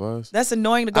yourself, Fuzz. That's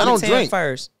annoying to go to 10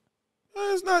 first.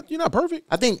 It's not. You're not perfect.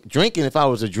 I think drinking. If I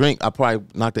was to drink, I probably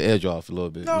knock the edge off a little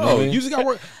bit. No, you know what I mean? you just got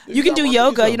work. You can do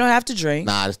yoga. You don't have to drink.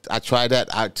 Nah, I tried that.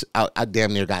 I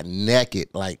damn near got naked.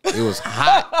 Like it was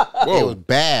hot. It was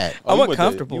bad. I wasn't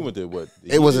comfortable. You went to what?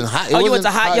 It wasn't hot. It Oh, you went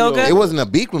wasn't to hot yoga? It wasn't a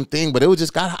Bikram thing, but it was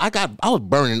just I was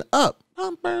burning up.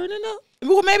 I'm burning up.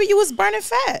 Well, maybe you was burning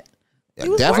fat. I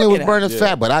You was definitely was working burning out.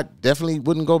 fat, but I definitely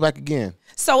wouldn't go back again.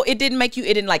 So it didn't make you.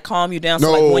 It didn't like calm you down.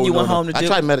 So like when you went home to I do.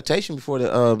 tried meditation before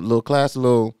the little class.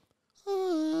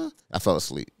 I fell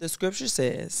asleep. The scripture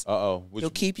says, Which, "He'll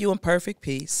keep you in perfect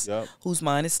peace, Yep. whose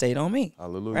mind is stayed on me."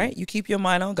 Hallelujah. Right? You keep your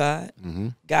mind on God.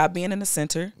 God being in the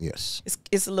center. Yes.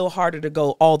 It's a little harder to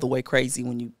go all the way crazy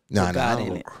when you put God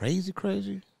in it. Crazy.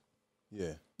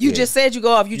 Yeah. You just said you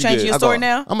go off. You changing did. your story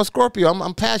now? I'm a Scorpio.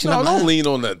 I'm passionate. No, don't lean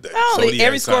on that. No, zodiac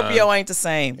every Scorpio sign. ain't the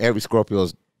same. Every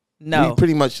Scorpio's. No. We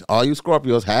pretty much, all you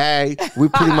Scorpios, hey, we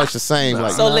pretty much the same.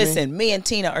 Like, So you know what I listen, mean? me and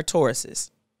Tina are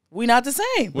Tauruses. We not the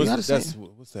same. What's, not the that's, same.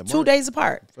 what's that? 2 March? days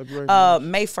apart. February,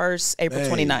 May 1st, April Hey.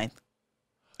 29th.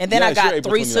 And then Yeah, I sure, got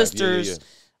April 3 29th. sisters Yeah.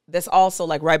 that's also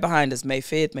like right behind us, May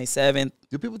 5th, May 7th,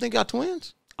 Do people think y'all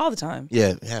twins? all the time.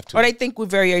 Yeah, you have to. Or they think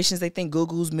with variations, they think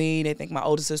Gugu's me. They think my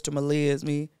older sister Malia is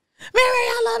me. Mary,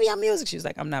 I love your music. She was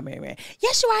like, I'm not Mary.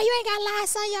 Yes, you are. You ain't got to lie. I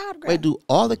saw your autograph. Wait, do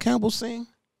all the Campbells sing?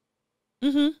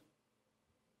 Mm-hmm.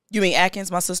 You mean Atkins,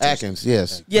 my sister? Atkins,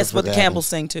 yes. Yes, but the Atkins. Campbells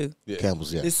sing too. Yeah.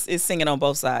 Campbells, yes. It's singing on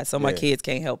both sides, so my Yeah. kids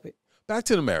can't help it. Back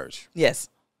to the marriage. Yes.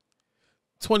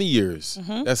 20 years.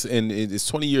 That's and it's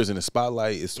 20 years in the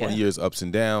spotlight. It's 20 Yeah. years ups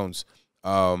and downs.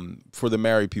 For the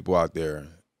married people out there,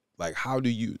 like,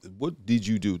 what did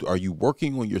you do? Are you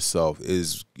working on yourself?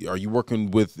 Is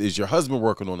your husband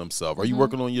working on himself? Are you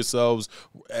working on yourselves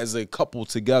as a couple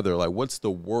together? Like, what's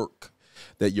the work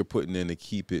that you're putting in to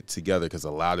keep it together? Because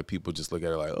a lot of people just look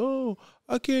at it like, oh,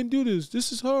 I can't do this.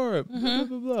 This is hard. Blah,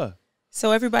 blah, blah.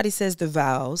 So everybody says the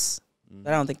vows,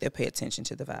 but I don't think they pay attention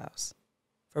to the vows.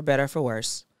 For better, for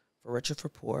worse, for richer, for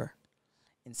poor,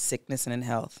 in sickness and in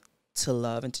health, to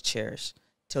love and to cherish,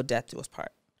 till death do us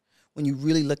part. When you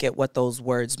really look at what those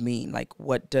words mean, like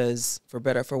what does for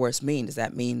better, for worse mean? Does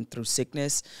that mean through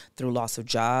sickness, through loss of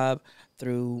job,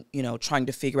 through, trying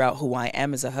to figure out who I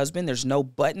am as a husband? There's no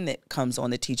button that comes on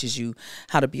that teaches you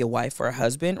how to be a wife or a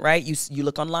husband, right? You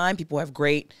look online, people have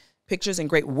great pictures and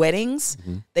great weddings.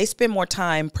 They spend more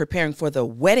time preparing for the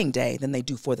wedding day than they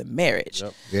do for the marriage.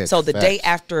 Yep. Yeah, So the day facts.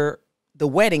 after the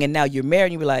wedding and now you're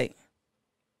married, you be like,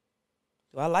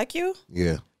 do I like you?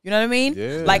 Yeah. You know what I mean?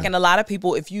 Yeah. Like, and a lot of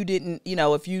people, if you didn't,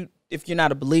 if you're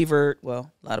not a believer,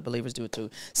 well, a lot of believers do it too.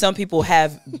 Some people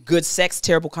have good sex,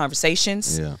 terrible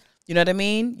conversations. Yeah. You know what I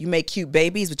mean? You make cute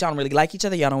babies, but y'all don't really like each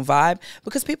other. Y'all don't vibe.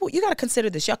 Because people, you got to consider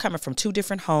this. Y'all coming from 2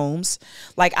 different homes.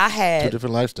 Like, I Two had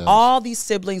different lifestyles. all these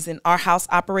siblings in our house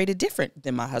operated different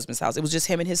than my husband's house. It was just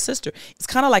him and his sister. It's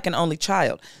kind of like an only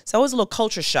child. So it was a little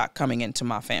culture shock coming into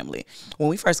my family. When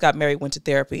we first got married, went to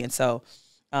therapy. And so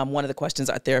one of the questions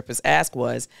our therapist asked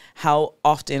was, how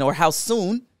often or how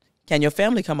soon can your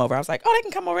family come over? I was like, oh, they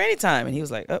can come over anytime. And he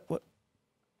was like, what?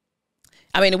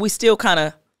 I mean, we still kind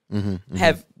of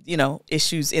have,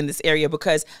 issues in this area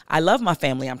because I love my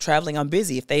family. I'm traveling. I'm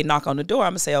busy. If they knock on the door,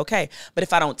 I'm going to say, okay. But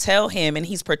if I don't tell him and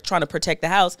he's trying to protect the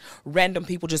house, random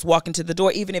people just walk into the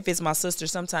door, even if it's my sister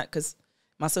sometimes, because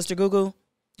my sister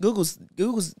Google's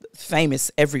famous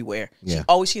everywhere. Yeah.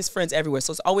 She has friends everywhere.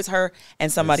 So it's always her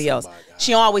and somebody else.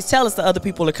 She don't always tell us the other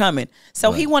people are coming.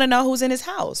 So he want to know who's in his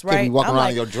house, right? be walking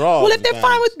around in your drawers well, if and they're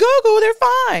fine things. with Google, they're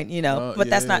fine, but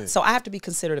that's yeah. not. So I have to be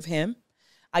considerate of him.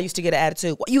 I used to get an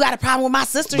attitude. Well, you got a problem with my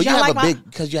sisters? But you Y'all have like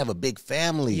because you have a big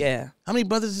family. Yeah. How many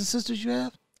brothers and sisters you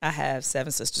have? I have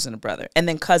 7 sisters and a brother, and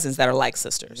then cousins that are like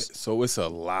sisters. So it's a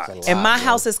lot. And my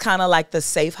house is kind of like the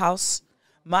safe house.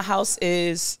 My house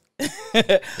is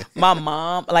my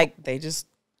mom. Like they just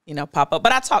pop up,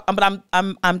 but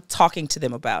I'm talking to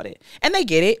them about it, and they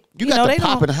get it. You got they the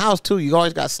pop don't- in the house too. You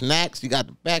always got snacks. You got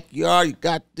the backyard. You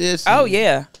got this. Oh and-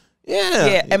 yeah.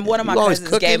 yeah. And one of my You always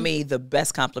cousins gave cooking? me the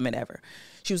best compliment ever.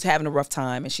 She was having a rough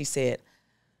time, and she said,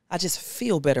 "I just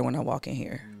feel better when I walk in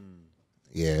here."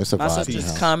 Yeah, it's a My vibe. in the sisters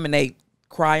house. come and they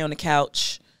cry on the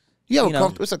couch. You have you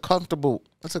know. it's a comfortable.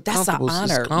 It's a That's an comfortable.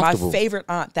 it's honor. My comfortable. favorite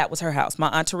aunt, that was her house. My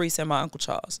Aunt Teresa and my Uncle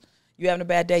Charles. You having a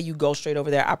bad day, you go straight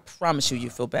over there. I promise you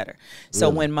feel better. So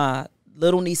when my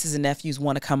little nieces and nephews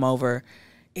want to come over,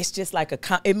 it's just like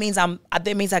it means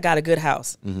I got a good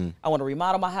house. I want to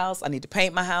remodel my house. I need to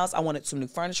paint my house. I wanted some new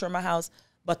furniture in my house.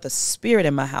 But the spirit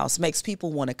in my house makes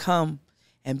people want to come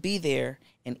and be there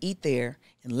and eat there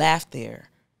and laugh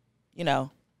there,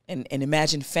 and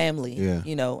imagine family,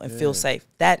 and feel safe.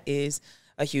 That is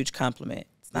a huge compliment.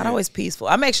 Not always peaceful.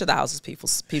 I make sure the house is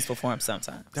peaceful for him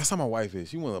sometimes. That's how my wife is.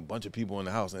 She wants a bunch of people in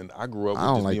the house, and I grew up with I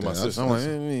don't just like me and my that. sister.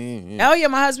 I'm like, Oh yeah,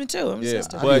 my husband too. I'm Yeah,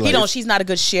 sister. but He don't. it's- She's not a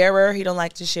good sharer. He don't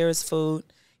like to share his food.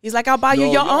 He's like, I'll buy you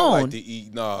No, your you don't own. like to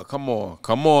eat. No, come on.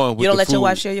 With You don't the let your food.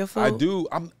 wife share your food? I do.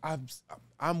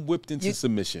 I'm whipped into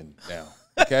submission now.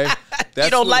 Okay, You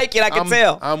don't like it, I can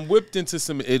tell. I'm whipped into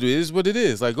some. It is what it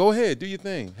is. Like, go ahead, do your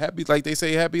thing. Happy, like they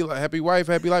say, happy wife,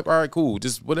 happy life. All right, cool.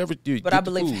 Just whatever. But I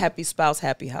believe happy spouse,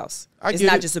 happy house. I It's get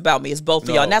not it. just about me. It's both of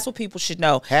No. y'all. And that's what people should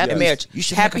know in marriage. You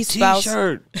should happy make a spouse.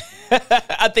 T-shirt.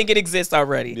 I think it exists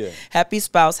already. Yeah. Happy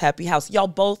spouse, happy house. Y'all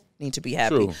both need to be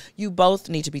happy. True. You both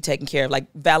need to be taken care of. Like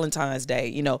Valentine's Day,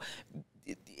 you know,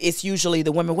 it's usually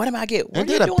the women. What am I get? What Ain't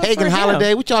are you that a doing pagan for him?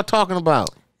 holiday? What y'all talking about?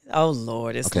 Oh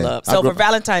Lord, it's Okay. love. I So grew for up-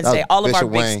 Valentine's that was Day, all of our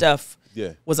Bishop big Wayne. stuff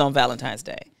Yeah. was on Valentine's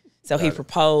Day. So he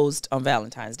proposed on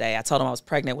Valentine's Day. I told him I was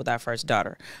pregnant with our first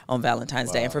daughter on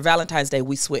Valentine's Day. And for Valentine's Day,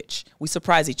 we switch. We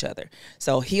surprise each other.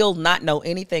 So he'll not know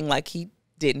anything like he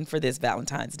didn't for this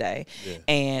Valentine's Day. Yeah.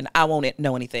 And I won't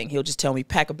know anything. He'll just tell me,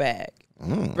 pack a bag,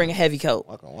 bring a heavy coat,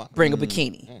 bring a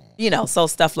bikini, you know, so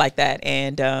stuff like that.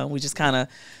 And we just kind of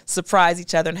surprise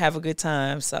each other and have a good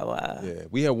time. So Yeah,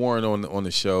 we had Warren on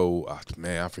the show.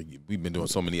 Man, I forget. We've been doing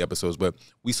so many episodes, but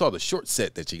we saw the short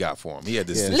set that you got for him. He had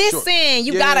this. this short- listen,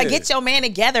 you Yeah. gotta get your man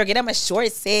together. Get him a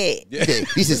short set.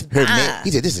 This is her man.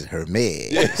 He said, "This is her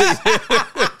man."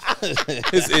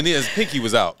 His pinky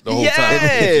was out the whole time.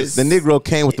 Yes. The Negro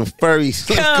came with the furry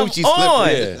Come Gucci on.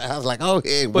 slippers. I was like, "Oh,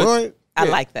 hey, But- boy." I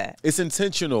like that. It's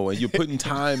intentional, and you're putting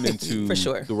time into For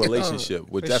sure. the relationship.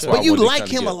 Which For that's sure. why But I you wanted to like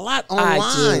kinda him get- a lot I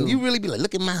online. do. You really be like,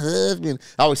 "Look at my husband."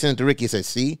 I always send it to Ricky and say,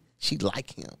 "See, she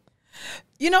like him."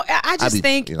 You know, I just be-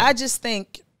 think you know. I just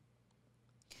think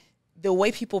the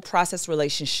way people process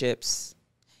relationships,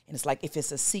 and it's like if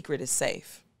it's a secret, it's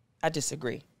safe. I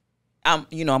disagree. I'm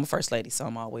a first lady, so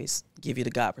I'm always give you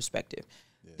the God perspective.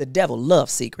 The devil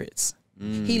loves secrets.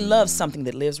 He loves something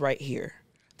that lives right here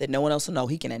that no one else will know.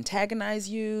 He can antagonize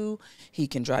you. He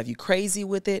can drive you crazy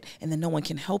with it, and then no one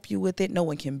can help you with it. No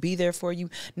one can be there for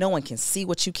you. No one can see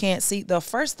what you can't see. The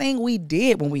first thing we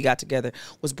did when we got together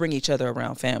was bring each other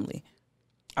around family.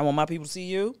 I want my people to see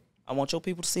you. I want your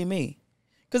people to see me.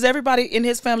 Because everybody in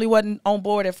his family wasn't on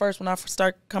board at first when I first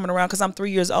started coming around because I'm 3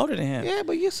 years older than him. Yeah,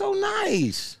 but you're so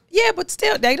nice. Yeah, but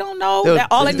still, they don't know. They'll-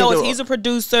 All they know is they'll- he's a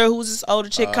producer who's this older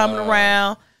chick coming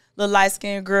around, little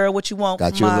light-skinned girl, what you want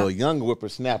Got from you a my... little younger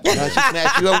whippersnapper. Now she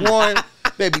snatched you up, Warren.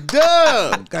 Baby,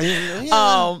 dumb. Got you-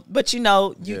 yeah. But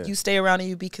you stay around and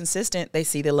you be consistent. They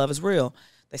see that love is real.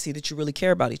 They see that you really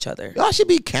care about each other. Y'all should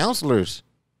be counselors.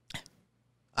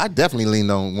 I definitely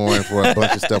leaned on Warren for a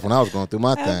bunch of stuff when I was going through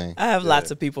my thing. I have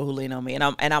lots of people who lean on me, and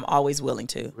I'm always willing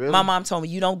to. Really? My mom told me,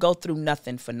 you don't go through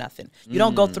nothing for nothing. You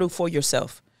don't go through for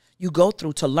yourself. You go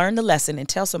through to learn the lesson and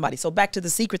tell somebody. So back to the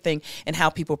secret thing and how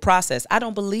people process. I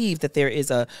don't believe that there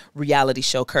is a reality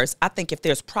show curse. I think if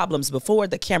there's problems before,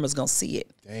 the camera's going to see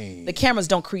it. Dang. The cameras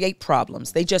don't create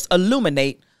problems. They just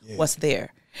illuminate what's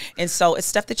there. And so it's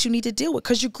stuff that you need to deal with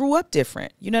because you grew up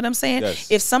different. You know what I'm saying? Yes.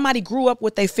 If somebody grew up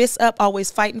with their fists up, always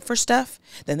fighting for stuff,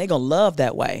 then they're going to love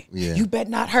that way. Yeah. You better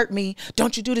not hurt me.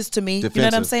 Don't you do this to me. You know what I'm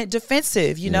Defensive. saying?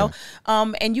 Defensive, you know?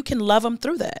 And you can love them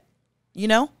through that. You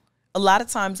know? A lot of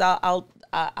times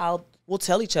we'll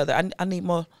tell each other, I need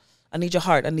more, I need your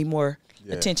heart. I need more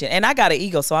attention. And I got an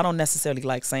ego, so I don't necessarily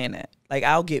like saying that. Like,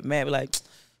 I'll get mad, be like,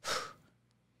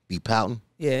 Be pouting.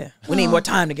 yeah, we need more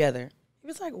time together. He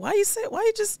was like, why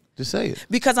you just say it.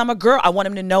 because I'm a girl, I want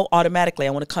him to know automatically. I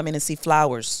want to come in and see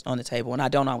flowers on the table, and I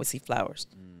don't always see flowers.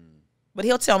 But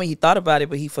he'll tell me he thought about it,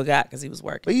 but he forgot because he was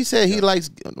working. But he said he likes,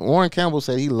 Warren Campbell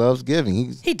said he loves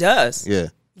giving. He does. Yeah.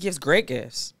 He gives great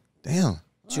gifts. Damn.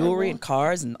 Jewelry and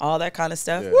cars and all that kind of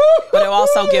stuff. But he'll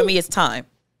also give me his time.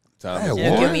 Time Hey, is- He'll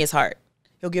Warren. give me his heart.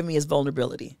 He'll give me his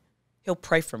vulnerability. He'll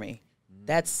pray for me.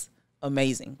 That's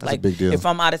amazing. That's a big deal. If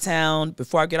I'm out of town,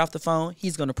 before I get off the phone,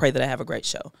 he's going to pray that I have a great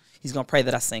show. He's going to pray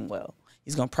that I sing well.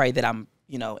 He's going to pray that I'm,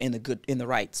 in the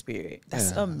right spirit.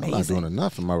 That's amazing. I'm not doing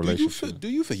enough in my relationship. Do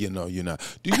you feel? You're not.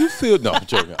 Do you feel? No, I'm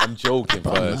joking. I'm joking.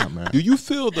 Probably Buzz. not, man. Do you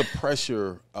feel the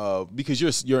pressure of because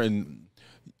you're in?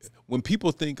 When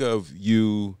people think of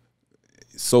you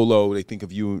solo, they think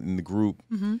of you in the group.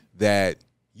 That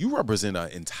you represent an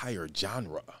entire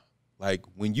genre. Like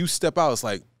when you step out, it's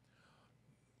like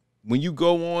when you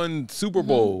go on Super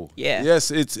Bowl. Yeah. Yes,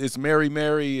 it's Mary,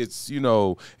 it's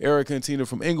Erica and Tina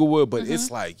from Inglewood, but it's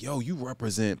like, yo, you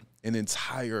represent an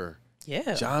entire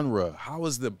genre. How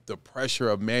is the pressure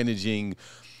of managing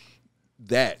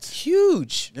that?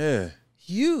 Huge. Yeah.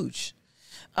 Huge.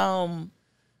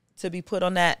 To be put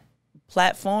on that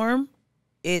platform,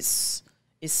 it's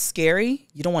scary.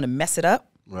 You don't want to mess it up.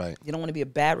 Right. You don't want to be a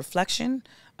bad reflection.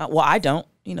 Well, I don't.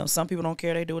 You know, some people don't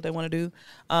care. They do what they want to do.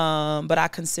 But I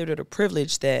consider it a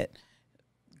privilege that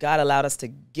God allowed us to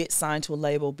get signed to a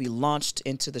label, be launched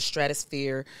into the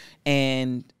stratosphere,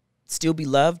 and still be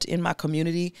loved in my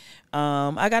community.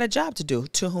 I got a job to do.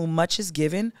 To whom much is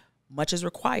given, much is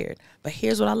required. But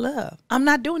here's what I love. I'm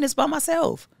not doing this by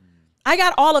myself. I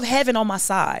got all of heaven on my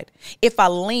side if I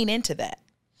lean into that.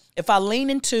 If I lean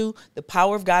into the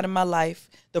power of God in my life,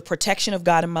 the protection of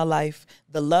God in my life,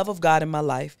 the love of God in my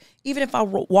life, even if I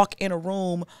walk in a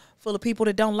room full of people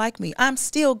that don't like me, I'm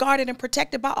still guarded and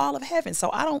protected by all of heaven. So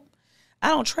I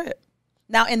don't trip.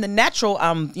 Now in the natural,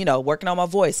 I'm, you know, working on my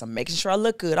voice. I'm making sure I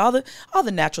look good, all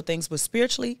the natural things, but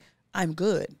spiritually, I'm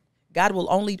good. God will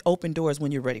only open doors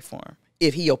when you're ready for him.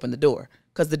 If he opened the door,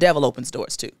 because the devil opens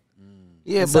doors too.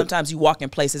 Yeah, but sometimes you walk in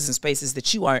places and spaces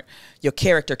that your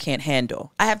character can't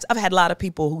handle. I've had a lot of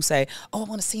people who say, "Oh, I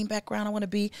want a scene background. I want to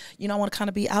be, you know, I want to kind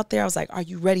of be out there." I was like, "Are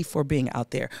you ready for being out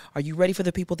there? Are you ready for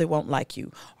the people that won't like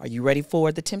you? Are you ready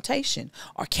for the temptation?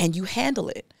 Or can you handle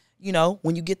it? You know,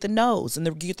 when you get the no's and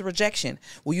you get the rejection,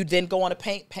 will you then go on a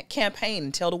campaign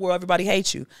and tell the world everybody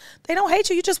hates you? They don't hate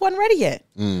you. You just wasn't ready yet.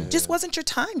 Just wasn't your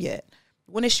time yet.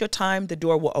 When it's your time, the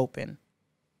door will open."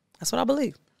 That's what I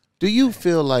believe. Do you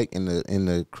feel like in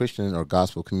the Christian or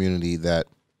gospel community that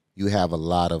you have a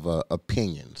lot of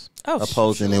opinions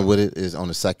opposing in what it is on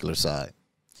the secular side?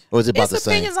 Or is it about the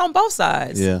same? It's opinions on both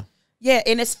sides. Yeah. Yeah,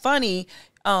 and it's funny,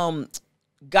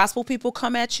 gospel people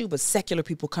come at you, but secular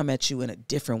people come at you in a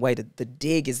different way. The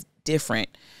dig is different.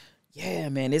 Yeah,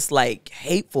 man, it's like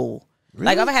hateful. Really?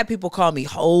 Like I've had people call me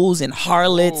hoes and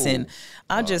harlots and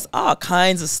I'm just all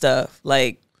kinds of stuff.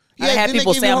 Like I had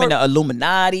people say I'm in the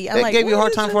Illuminati. I'm like, gave you a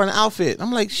hard time for an outfit.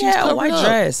 I'm like, she's a white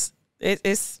dress.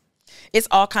 It's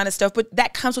all kind of stuff, but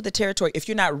that comes with the territory. If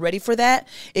you're not ready for that,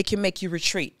 it can make you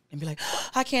retreat and be like,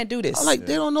 I can't do this. I'm like,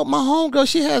 they don't know. My homegirl,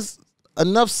 she has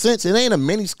enough sense. It ain't a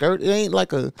mini skirt. It ain't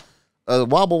like a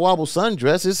wobble wobble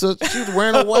sundress. She's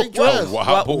wearing a white dress.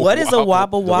 What is a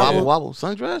wobble wobble? Wobble wobble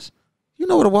sundress? You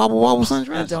know what a wobble wobble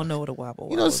sundress? I don't know what a wobble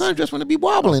wobble. You know, sundress when it be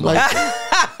wobbling like.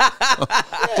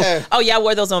 Yeah. Oh yeah, I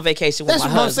wore those on vacation with my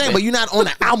husband. That's what I'm saying. But you're not on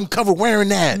the album cover wearing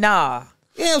that. Nah.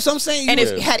 Yeah, so I'm saying. And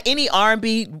if had any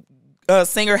R&B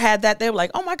singer had that, they were like,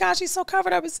 "Oh my gosh, she's so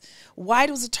covered up. It's white.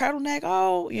 It was a turtleneck.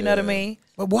 Oh, you know what I mean?"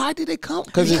 But why did it come?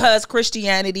 Because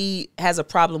Christianity has a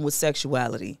problem with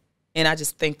sexuality. And I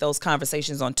just think those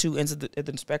conversations on two ends of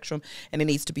the spectrum, and it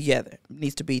needs to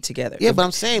be together. Yeah, but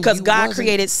I'm saying because God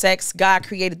created sex, God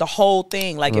created the whole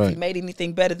thing. Like if He made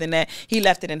anything better than that, He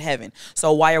left it in heaven.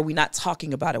 So why are we not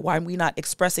talking about it? Why are we not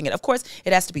expressing it? Of course,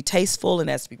 it has to be tasteful and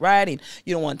it has to be right, and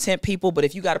you don't want to tempt people. But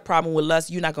if you got a problem with lust,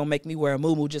 you're not gonna make me wear a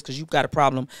muumuu just because you got a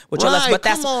problem with your lust. But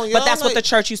that's what the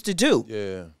church used to do.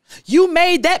 Yeah, you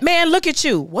made that man look at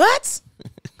you. What?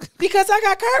 Because I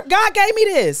got curved. God gave me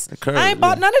this. I ain't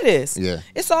bought none of this. Yeah.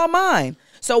 It's all mine.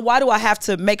 So why do I have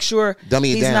to make sure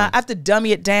he's not? I have to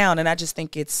dummy it down, and I just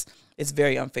think it's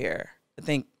very unfair. I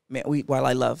think, man, while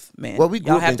I love, man,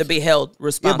 y'all have to be held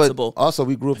responsible. Yeah, but also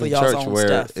we grew up in church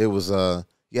where it was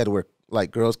you had to wear, like,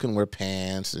 girls couldn't wear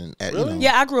pants and really? You know.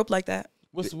 Yeah, I grew up like that.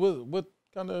 What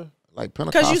kind of like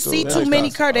Pentecostal? Because you see too many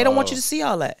curves. They don't want you to see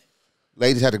all that.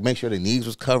 Ladies had to make sure their knees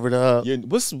was covered up. Yeah,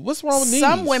 what's wrong with knees?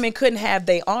 Some women couldn't have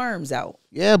their arms out.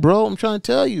 Yeah, bro, I'm trying to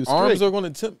tell you. Arms are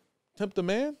going to tempt the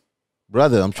man?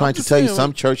 Brother, I'm trying to tell you,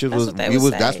 some churches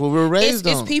that's what we were raised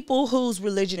on. It's people whose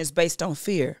religion is based on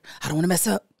fear. I don't want to mess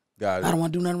up. I don't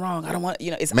want to do nothing wrong. I don't want,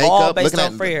 it's makeup, all based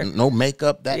on fear. No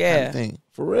makeup, that kind of thing.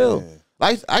 For real.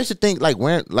 Yeah. I used to think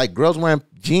girls wearing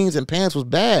jeans and pants was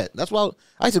bad. That's why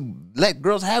I used to let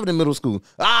girls have it in middle school.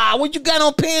 What you got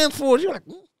on pants for? You're like,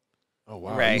 oh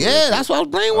wow! Right. Yeah, that's why I was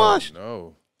brainwashed. Oh,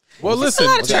 no. Well, listen. A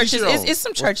lot of churches. It's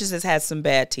some churches that's had some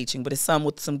bad teaching, but it's some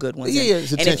with some good ones. Yeah,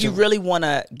 and if you really want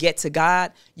to get to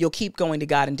God, you'll keep going to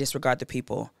God and disregard the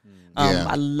people.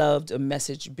 I loved a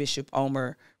message Bishop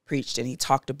Omer preached, and he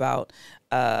talked about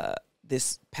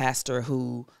this pastor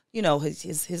who,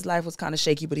 his life was kind of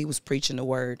shaky, but he was preaching the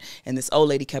word. And this old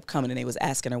lady kept coming, and they was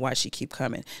asking her why she keep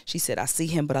coming. She said, I see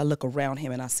him, but I look around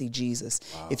him and I see Jesus.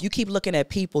 Wow. If you keep looking at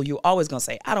people, you're always going to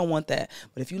say, I don't want that.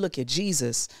 But if you look at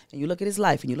Jesus and you look at his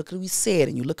life and you look at what he said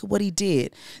and you look at what he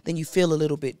did, then you feel a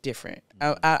little bit different.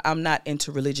 I'm not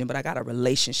into religion, but I got a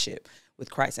relationship with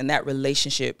Christ, and that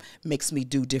relationship makes me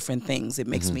do different things. It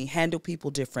makes me handle people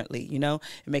differently, it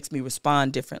makes me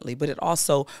respond differently, but it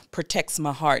also protects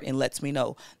my heart and lets me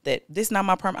know that this is not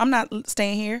my permanent. I'm not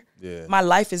staying here. Yeah. My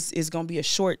life is going to be a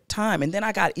short time, and then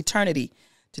I got eternity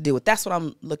to deal with. That's what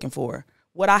I'm looking for.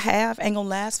 What I have ain't going to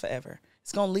last forever.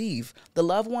 It's going to leave. The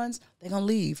loved ones, they're going to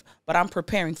leave, but I'm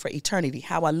preparing for eternity.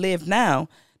 How I live now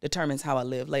determines how I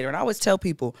live later. And I always tell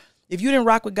people, if you didn't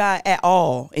rock with God at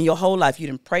all in your whole life, you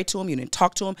didn't pray to him, you didn't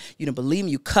talk to him, you didn't believe him,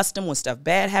 you cussed him when stuff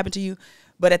bad happened to you.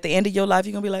 But at the end of your life,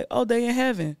 you're going to be like, oh, they in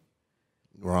heaven.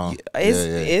 Wrong.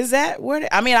 Is that where?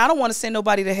 I mean, I don't want to send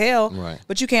nobody to hell, right.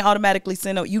 But you can't automatically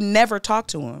send no. You never talk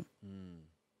to him.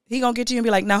 He going to get to you and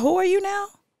be like, now, who are you now?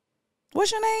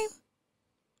 What's your name?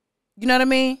 You know what I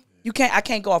mean? I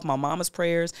can't go off my mama's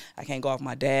prayers. I can't go off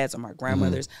my dad's or my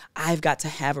grandmother's. I've got to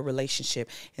have a relationship,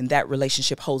 and that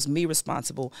relationship holds me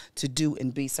responsible to do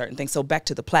and be certain things. So back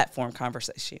to the platform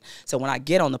conversation. So when I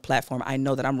get on the platform, I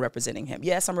know that I'm representing him.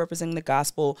 Yes, I'm representing the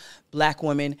gospel, black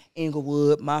women,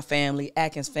 Inglewood, my family,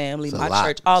 Atkins family, my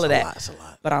church, all of that. It's a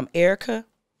lot. But I'm Erica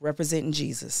representing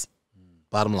Jesus.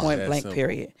 Bottom line. Point blank,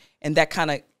 period. And that kind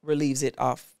of relieves it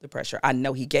off the pressure. I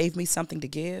know he gave me something to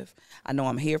give. I know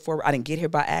I'm here for it. I didn't get here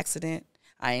by accident.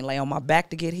 I ain't lay on my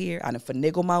back to get here. I didn't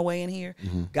finagle my way in here.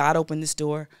 God opened this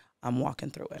door. I'm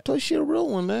walking through it. I told you she a real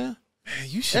one, man. Man,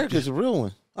 you should. Erica's a real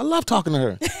one. I love talking to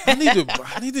her. I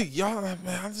need to, y'all, man,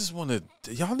 I just want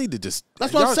to, y'all need to just.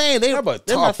 That's what I'm saying. They have a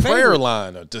they're my top prayer favorite.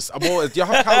 line or just, y'all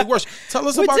have Cali worship. Tell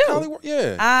us about Cali worship.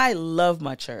 Yeah. I love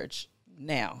my church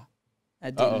now.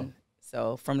 I didn't.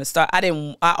 So from the start,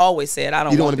 I always said I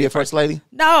don't. You don't want to be a first lady?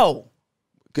 No.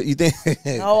 You think?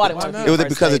 No, I didn't want to be a Was it first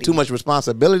because lady. of too much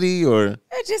responsibility, or?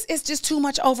 It's just too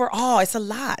much overall. It's a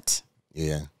lot.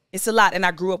 Yeah. It's a lot. And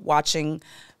I grew up watching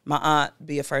my aunt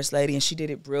be a first lady, and she did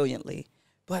it brilliantly.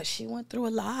 But she went through a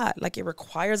lot. Like, it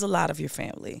requires a lot of your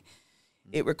family.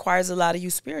 It requires a lot of you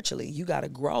spiritually. You got to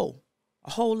grow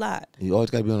a whole lot. You always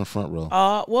got to be on the front row.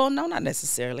 Well, no, not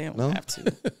necessarily. I don't have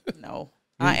to. No.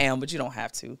 I am, but you don't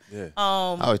have to. Yeah.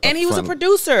 And he was a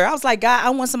producer. I was like, God,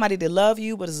 I want somebody to love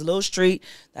you, but it's a little street.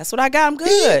 That's what I got. I'm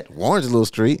good. Warren's a little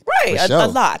street. Right. A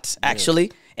lot, actually.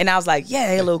 Yeah. And I was like,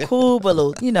 yeah, a little cool, but a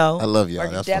little, you know. I love y'all.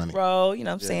 That's funny. Row, you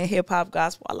know what I'm saying? Hip hop,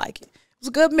 gospel. I like it. It was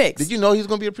a good mix. Did you know he was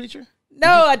going to be a preacher?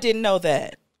 No, I didn't know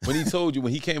that. When he told you,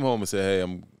 when he came home and said,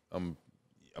 hey,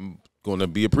 I'm going to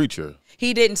be a preacher.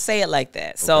 He didn't say it like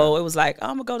that. So it was like, oh,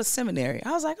 I'm going to go to seminary. I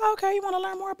was like, oh, okay, you want to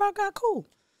learn more about God? Cool.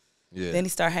 Yeah. Then he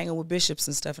started hanging with bishops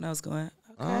and stuff, and I was going,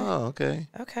 okay. Oh, okay.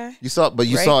 Okay. You saw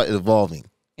it evolving.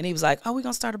 And he was like, oh, we're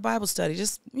going to start a Bible study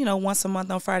just, once a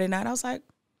month on Friday night. I was like,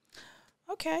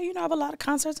 okay, I have a lot of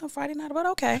concerts on Friday night, but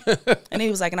okay. And he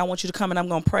was like, and I want you to come and I'm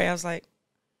going to pray. I was like,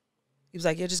 he was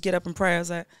like, yeah, just get up and pray. I was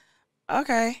like,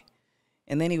 okay.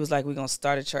 And then he was like, we're going to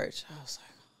start a church. I was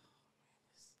like,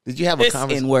 did you have a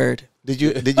conversation? N-word. Did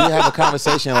you have a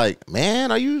conversation like,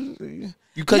 man, are you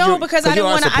no, because I didn't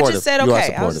want to. I just said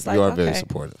okay. I was like, you are very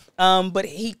supportive. But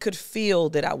he could feel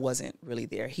that I wasn't really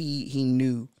there. He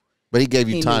knew. But he gave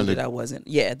you time that I wasn't.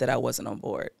 Yeah, that I wasn't on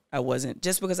board. I wasn't,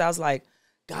 just because I was like,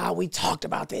 God, we talked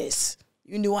about this.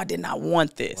 You knew I did not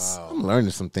want this. Wow. I'm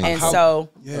learning some things.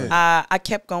 And I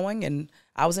kept going, and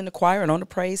I was in the choir and on the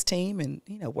praise team, and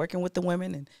working with the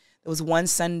women. And there was one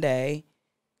Sunday,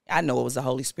 I know it was the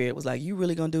Holy Spirit. It was like, you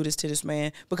really gonna do this to this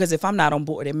man? Because if I'm not on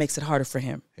board, it makes it harder for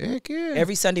him. Heck yeah.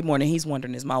 Every Sunday morning, he's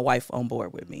wondering, is my wife on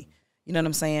board with me? You know what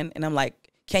I'm saying? And I'm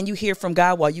like, can you hear from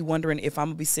God while you wondering if I'm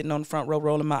gonna be sitting on the front row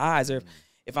rolling my eyes, or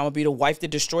if I'm gonna be the wife that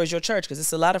destroys your church? Because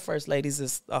it's a lot of first ladies.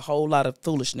 It's a whole lot of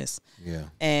foolishness. Yeah.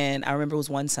 And I remember it was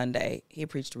one Sunday, he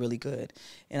preached really good,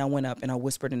 and I went up and I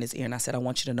whispered in his ear and I said, I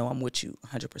want you to know I'm with you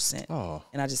 100%. Oh.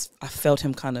 And I felt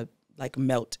him kind of like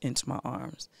melt into my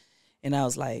arms, and I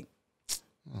was like,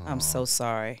 I'm so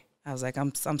sorry. I was like,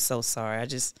 I'm so sorry. I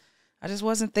just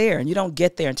wasn't there. And you don't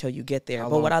get there until you get there.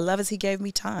 But what I love is he gave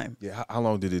me time. Yeah. How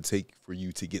long did it take for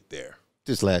you to get there?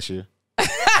 Just last year.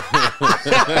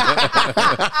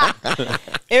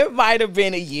 It might have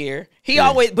been a year.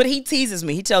 But he teases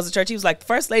me. He tells the church, he was like,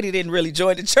 First Lady didn't really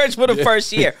join the church for the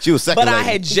first year. She was second But lady.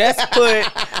 I had just put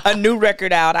a new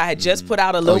record out. I had just put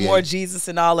out a little more Jesus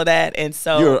and all of that. And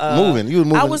so you were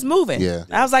moving. I was moving. Yeah.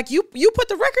 I was like, you put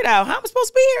the record out. How am I supposed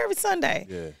to be here every Sunday?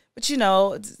 Yeah. But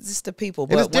it's just the people.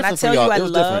 It was But when I different tell for you y'all. I It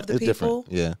was love different. the It's people,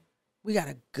 different. Yeah. we got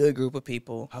a good group of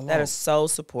people that are so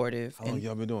supportive. How long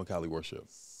y'all been doing Cali worship?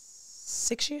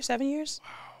 6 years, 7 years?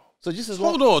 So just as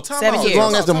long. Hold on, time 7 out. years. As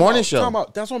long as the morning show. Time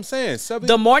out. That's what I'm saying. 7.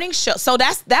 The morning show. So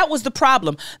that was the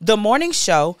problem. The morning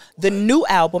show, the new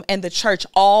album, and the church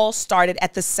all started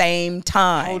at the same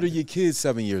time. How old are your kids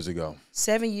 7 years ago?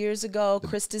 7 years ago,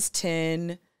 Krista's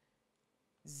 10,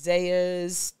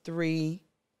 Zaya's 3,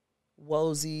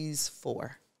 Wosie's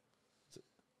 4.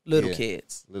 Little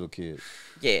kids. Little kids.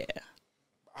 Yeah.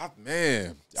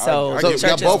 Man. So So churches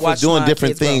y'all both was watch doing my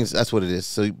different kids grow. things. That's what it is.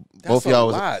 So That's both y'all a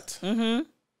was. lot. Mm-hmm.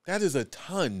 That is a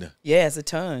ton. Yeah, it's a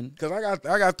ton. Because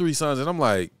I got 3 sons, and I'm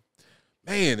like,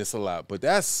 man, it's a lot. But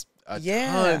that's a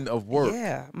ton of work.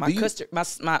 Yeah,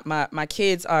 my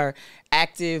kids are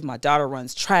active. My daughter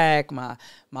runs track. My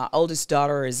oldest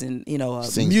daughter is in a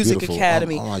music beautiful.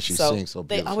 academy. Oh, she sings so beautiful.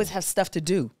 They always have stuff to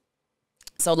do.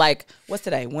 So like, what's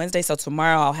today? Wednesday. So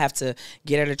tomorrow I'll have to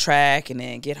get her to track and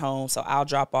then get home. So I'll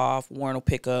drop off. Warren will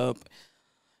pick up.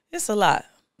 It's a lot.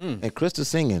 And Krista's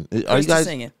singing.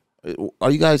 Singing. Are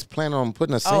you guys planning on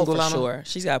putting a single out? Oh, for sure.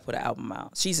 She's got to put an album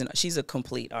out. She's a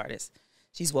complete artist.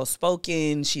 She's well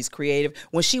spoken. She's creative.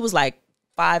 When she was like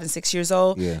 5 and 6 years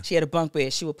old, she had a bunk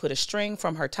bed. She would put a string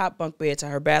from her top bunk bed to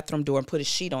her bathroom door and put a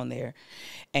sheet on there,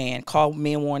 and call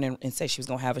me and Warren and say she was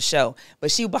gonna have a show.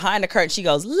 But she behind the curtain, she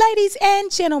goes, "Ladies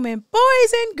and gentlemen,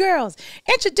 boys and girls,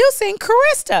 introducing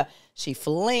Krista." She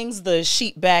flings the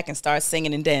sheet back and starts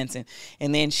singing and dancing,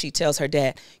 and then she tells her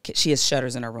dad, she has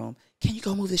shutters in her room, "Can you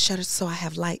go move the shutters so I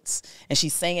have lights?" And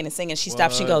she's singing and singing. She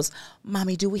stops. She goes,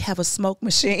 "Mommy, do we have a smoke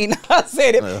machine?" I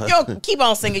said, "You don't keep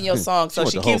on singing your song." So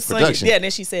she keeps singing. Yeah, and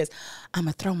then she says, "I'm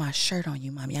going to throw my shirt on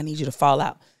you, Mommy. I need you to fall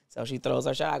out." So she throws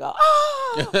her shirt. I go,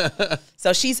 "Oh!"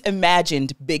 So she's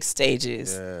imagined big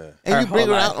stages. Yeah. And you bring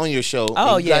her out on your show.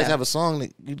 Oh, you guys have a song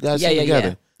that you guys sing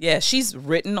together. Yeah, she's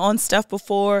written on stuff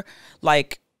before.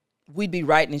 Like, we'd be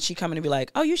writing and she'd come in and be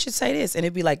like, "Oh, you should say this." And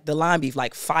it'd be like, the line be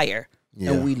like fire.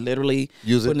 Yeah. And we literally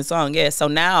use it in the song. Yeah. So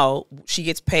now she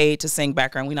gets paid to sing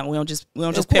background. We don't just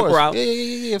pimp her out.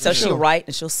 Yeah. So she'll write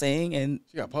and she'll sing, and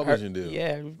she got publishing deal.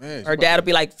 Yeah. Man, her dad will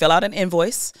be like, "Fill out an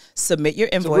invoice, submit your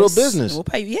invoice. It's a real business. We'll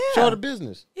pay you." Yeah. Show the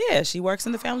business. Yeah. She works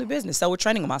in the family business. So we're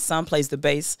training her. My son plays the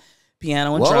bass,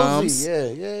 piano, and drums.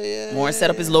 Yeah. Warren set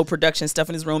up his little production stuff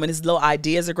in his room, and his little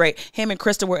ideas are great. Him and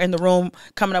Krista were in the room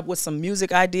coming up with some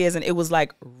music ideas, and it was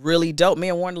like really dope. Me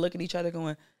and Warren look at each other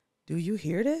going, "Do you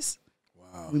hear this?"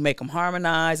 We make them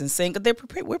harmonize and sing.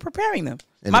 We're preparing them.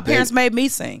 And my parents made me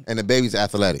sing. And the baby's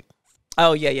athletic.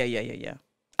 Oh, yeah.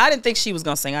 I didn't think she was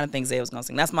going to sing. I didn't think Zay was going to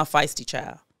sing. That's my feisty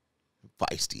child.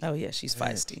 Feisty. Oh, yeah, she's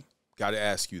feisty. Got to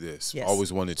ask you this. Yes.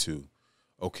 Always wanted to.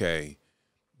 Okay,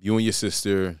 you and your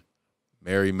sister,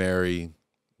 Mary,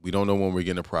 we don't know when we're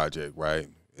getting a project, right?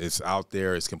 It's out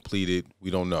there. It's completed.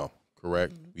 We don't know.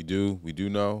 Correct? Mm-hmm. We do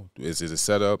know. Is it a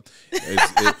setup?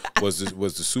 Was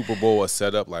the Super Bowl a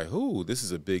setup? Like, this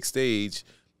is a big stage.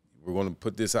 We're going to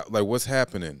put this out. Like, what's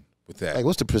happening with that? Like,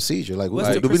 what's the procedure? Like,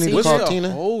 do we need to call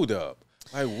Tina? Hold up.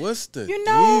 Like, what's the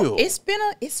deal?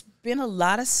 It's been a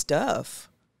lot of stuff.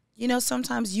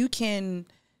 Sometimes you can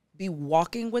be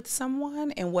walking with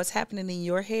someone, and what's happening in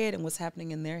your head and what's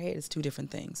happening in their head is two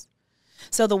different things.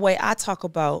 So the way I talk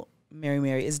about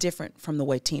Mary is different from the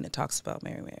way Tina talks about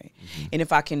Mary. Mm-hmm. And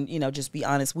if I can, just be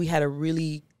honest, we had a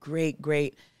really great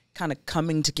kind of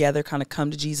coming together, kind of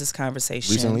come to Jesus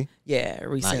conversation. Recently? Yeah,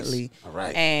 recently. Nice. All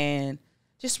right. And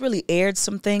just really aired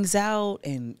some things out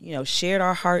and, shared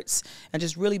our hearts and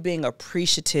just really being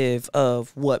appreciative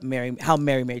of how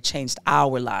Mary changed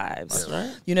our lives. That's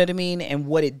right. You know what I mean? And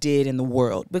what it did in the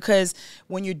world. Because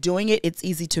when you're doing it, it's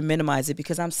easy to minimize it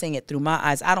because I'm seeing it through my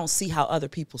eyes. I don't see how other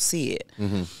people see it.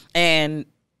 Mm-hmm. And,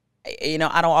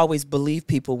 I don't always believe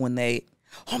people when they,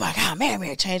 "Oh my God,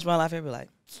 Mary changed my life." I'd be like,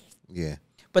 yeah.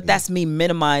 But that's me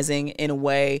minimizing in a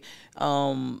way,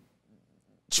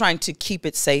 trying to keep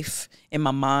it safe in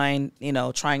my mind,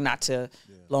 trying not to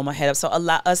blow my head up. So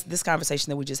this conversation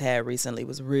that we just had recently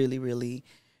was really, really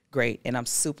great, and I'm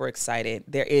super excited.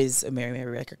 There is a Mary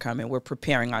record coming. We're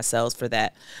preparing ourselves for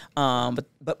that.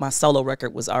 But my solo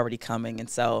record was already coming, and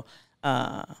so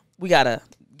we gotta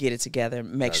get it together,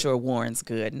 make sure Warren's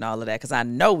good and all of that, because I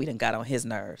know we done got on his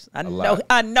nerves.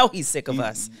 I know he's sick of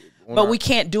us, but we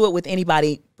can't do it with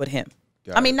anybody but him.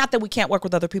 Not that we can't work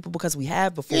with other people because we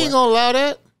have before. He ain't gonna allow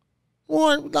that.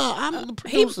 Warren, no, I'm the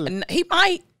producer. He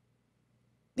might.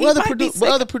 What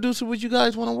other producer would you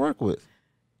guys want to work with?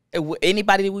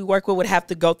 Anybody that we work with would have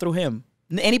to go through him.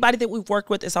 Anybody that we've worked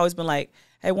with, it's always been like,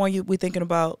 "Hey, Warren, we thinking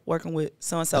about working with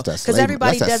so and so," because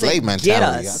everybody doesn't get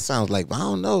us. That sounds like, I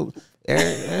don't know,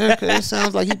 Erica. It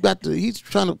sounds like he's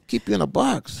trying to keep you in a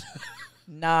box.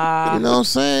 Nah, you know what I'm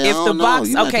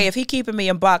saying? If he keeping me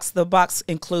in box, the box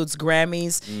includes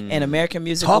Grammys and American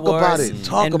Music Awards.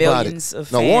 Talk about it.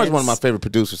 Of no, fans. Warren's one of my favorite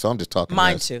producers, so I'm just talking.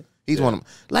 Mine too. He's one of them.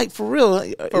 Like, for real.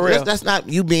 That's not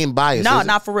you being biased. No,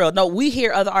 not for real. No, we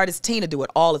hear other artists, Tina, do it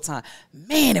all the time.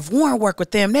 Man, if Warren worked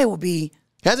with them, they would be.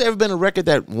 Has there ever been a record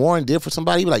that Warren did for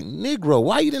somebody? You be like, "Negro,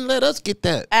 why you didn't let us get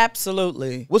that?"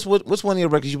 Absolutely. What's one of your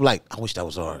records you be like, "I wish that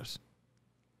was ours"?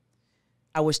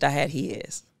 I wished I had He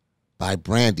Is. By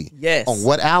Brandy. Yes. On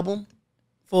what album?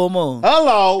 Full Moon.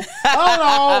 Hello.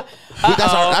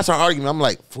 That's our argument. I'm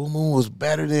like, Full Moon was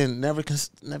better than Never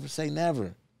Say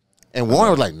Never. And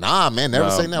Warren was like, "Nah, man, never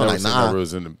say never." Like, nah. Never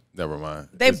was in Never mind.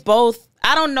 They both.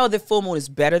 I don't know that Full Moon is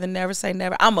better than Never Say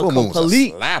Never. I'm a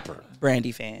complete slapper.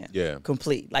 Brandy fan. Yeah,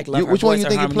 complete. Like love her which one voice, you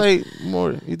think you harmony. play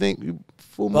more? You think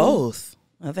Full Moon? Both.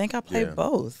 I think I played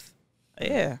both.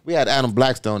 Yeah. We had Adam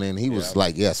Blackstone in. He was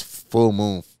like, yes, Full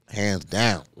Moon, hands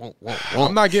down.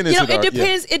 I'm not getting into it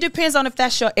depends. It depends on if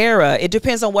that's your era. It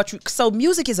depends on what you. So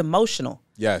music is emotional.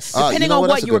 Yes. Depending on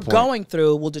what you're going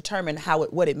through will determine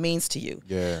what it means to you.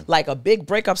 Yeah. Like a big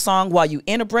breakup song while you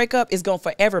in a breakup is going to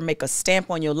forever make a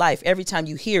stamp on your life. Every time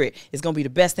you hear it, it's going to be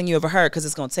the best thing you ever heard because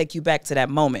it's going to take you back to that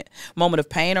moment of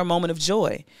pain or moment of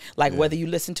joy. Like whether you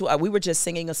listen to, we were just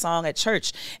singing a song at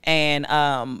church and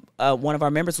one of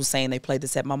our members was saying they played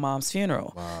this at my mom's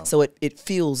funeral. Wow. So it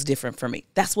feels different for me.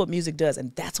 That's what music does.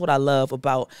 And that's what I love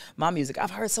about my music.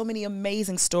 I've heard so many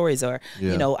amazing stories or,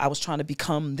 I was trying to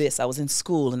become this. I was in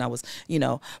school and I was,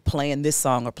 playing this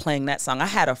song or playing that song. I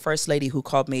had a first lady who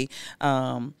called me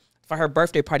for her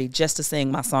birthday party just to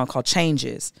sing my song called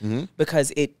Changes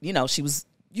because she was,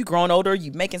 you growing older,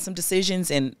 you making some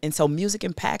decisions and so music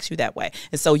impacts you that way.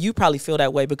 And so you probably feel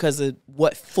that way because of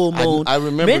what Full Moon I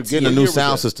remember getting a new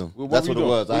sound system. That's what it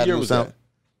was. I had a new sound.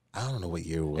 I don't know what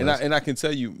year it was. And I can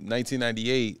tell you,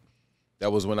 1998,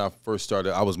 that was when I first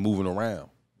started. I was moving around.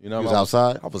 You know, you was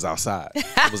outside? I was outside.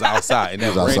 I was outside. And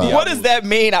that outside. What does that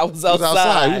mean? I was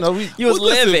outside. You was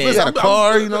living. You got a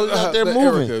car, out there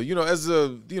moving. Erica, as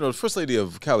the first lady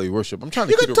of Cali Worship, I'm trying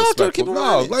to keep it respectful. Keep it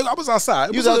no, like I was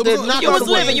outside. You was out there. You was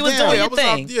living. You was doing your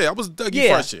thing. I was Dougie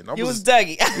Freshin'. You was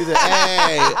Dougie.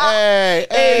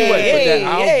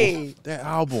 Hey. That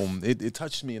album, it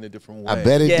touched me in a different way. I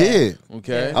bet it did.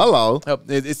 Okay. Hello.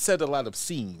 It said a lot of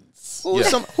scenes. Who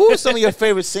are some of your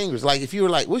favorite singers? Like, if you were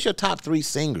like, what's your top 3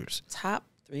 singers? Top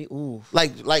 3, ooh.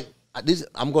 Like this,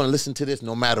 I'm going to listen to this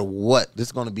no matter what. This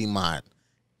is going to be mine.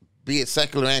 Be it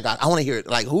secular and God. I want to hear it.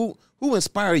 Like, who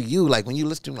inspired you? Like, when you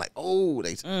listen to them, like, oh,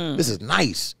 this is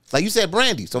nice. Like you said,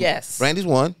 Brandy. So yes. Brandy's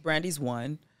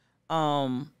one.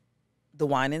 The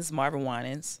Winans, Marvin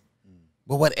Winans.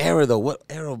 But what era, though? What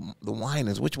era the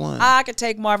Winans? Which one? I could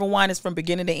take Marvin Winans from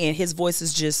beginning to end. His voice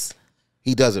is just...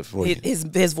 He does it for you.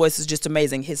 His voice is just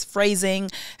amazing. His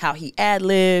phrasing, how he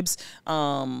ad-libs,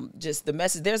 just the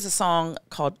message. There's a song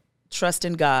called Trust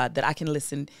in God that I can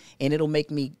listen and it'll make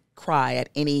me cry at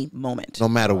any moment. No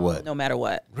matter what? No matter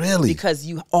what. Really? Because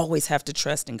you always have to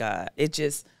trust in God. It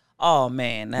just, oh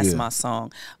man, that's my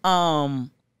song.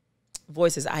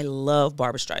 Voices, I love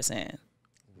Barbra Streisand.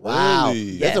 Wow. Really?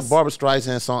 Yes. That's a Barbra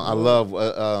Streisand song I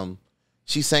love.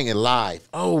 She sang it live.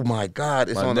 Oh my God.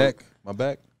 It's My on neck, my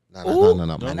back. No.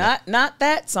 Not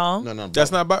that song. No. That's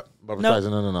not Barbra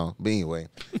Streisand. No. But anyway,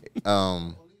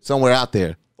 Somewhere Out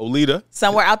There. Olita.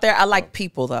 Somewhere Out There. I like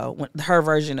People though. Her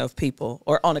version of People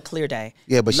or On a Clear Day.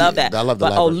 Yeah, but love that. I love the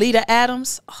But Olita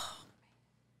Adams. Oh,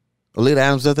 Olita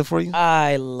Adams does it for you?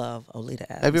 I love Olita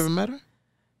Adams. Have you ever met her?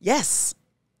 Yes.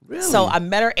 Really? So I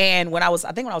met her, and when I was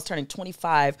turning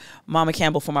 25, Mama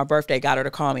Campbell for my birthday got her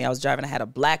to call me. I was driving. I had a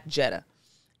black Jetta.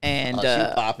 And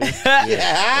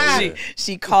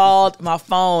she called my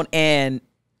phone and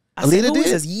I said, "Who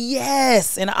is this?"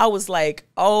 Yes. And I was like,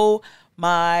 oh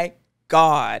my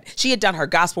God. She had done her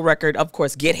gospel record, of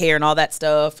course, Get Here and all that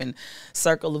stuff and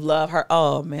Circle of Love. I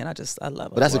love her.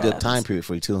 But that's a good time period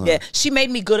for you too, huh? Yeah. She made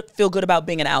me feel good about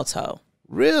being an alto.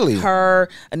 Really? Her,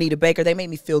 Anita Baker, they made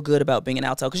me feel good about being an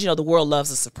alto because, the world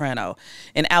loves a soprano.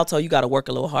 In alto, you got to work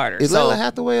a little harder. Is Layla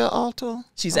Hathaway an alto?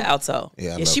 She's an alto.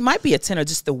 Yeah, she might be a tenor,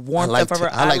 just the warmth of her.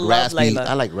 I love Layla.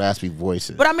 I like raspy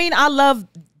voices. But I love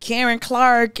Karen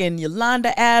Clark and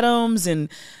Yolanda Adams and,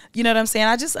 you know what I'm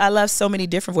saying? I love so many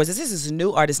different voices. This is a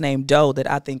new artist named Doe that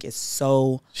I think is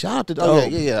so Shout out to Doe.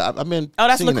 dope. Yeah. I've been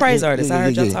that's Lecrae's artist. I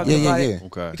heard y'all talking about it.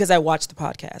 Okay. Because I watched the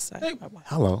podcast.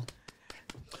 Hello.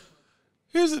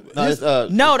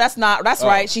 No, that's not. That's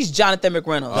right. She's Jonathan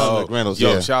McReynolds. McReynolds,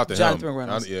 Yo, shout out to Jonathan him.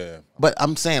 McReynolds. Yeah. But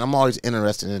I'm saying I'm always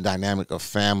interested in the dynamic of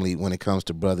family when it comes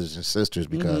to brothers and sisters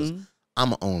because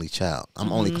I'm an only child.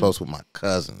 I'm only close with my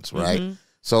cousins, right?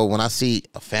 So when I see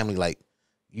a family like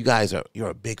you guys you're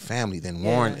a big family, then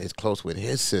Warryn is close with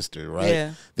his sister, right?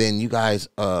 Yeah. Then you guys,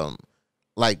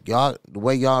 like y'all, the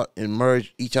way y'all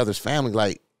emerge each other's family,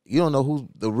 like you don't know who's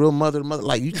the real mother.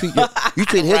 Like you treat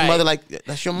his mother like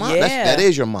that's your mom. Yeah. That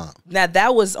is your mom. Now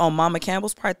that was on Mama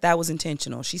Campbell's part. That was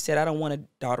intentional. She said, "I don't want a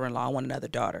daughter-in-law. I want another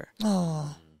daughter."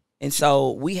 Oh. And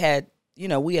so we had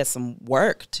some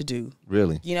work to do.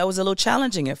 Really? It was a little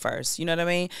challenging at first. You know what I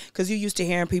mean? Because you used to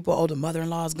hearing people, "Oh, the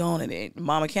mother-in-law's gone," and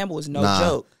Mama Campbell was no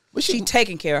joke. But she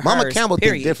taking care of Mama hers, Campbell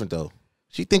period. think different though.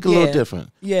 She think a little different.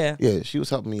 Yeah. Yeah, she was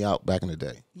helping me out back in the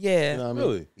day. Yeah. You know what I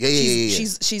mean? Really? Yeah.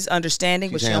 She's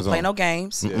understanding, but she don't play no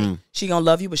games. Mm-mm. She gonna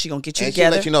love you, but she gonna get you And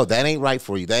together. she'll let you know that ain't right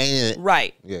for you. That ain't it.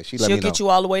 Right. Yeah, she'll get you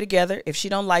all the way together. If she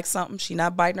don't like something, she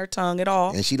not biting her tongue at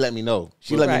all. And she let me know.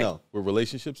 She let me know. With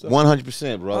relationships stuff?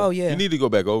 100%, bro. Oh yeah. You need to go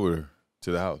back over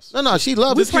to the house. No, she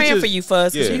loved We it. praying for you,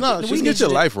 Fuzz. Yeah. Just get your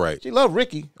life right. She loved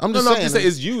Ricky. I'm No, just I'm saying. just saying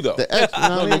it's you though. The ex, you know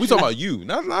what I No, mean? we talking about you.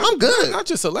 I'm good. Not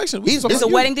just selection. He's- It's a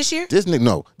wedding this year? This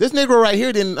nigga right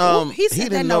here didn't. He said that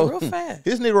didn't no know. real fast.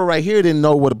 This nigga right here didn't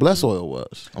know what a blessed oil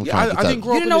was. I'm Yeah, trying to I didn't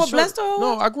grow You up didn't in know the what street. blessed oil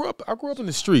No, was? I grew up in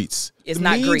the streets. It's The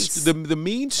not mean, grease. The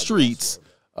mean streets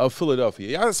of Philadelphia.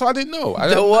 Yeah, so I didn't know.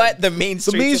 The mean streets.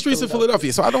 The mean streets of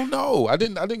Philadelphia. So I don't know. I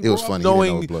didn't. It grow was up funny.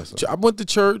 knowing. He didn't know blessed oil. I went to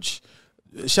church.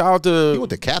 Shout out to. You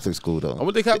went to Catholic school though. I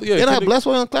went to Catholic. Yeah, They don't have Catholic- blessed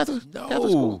oil in Catholic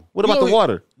school. What about the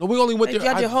water? No, we only went You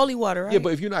there. got your holy water, right? Yeah,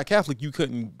 but if you're not Catholic, you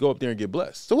couldn't go up there and get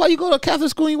blessed So why you go to a Catholic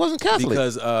school and you wasn't Catholic?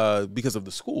 because of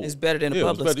the school. It's better than a it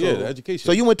was public better, school. Yeah, the education.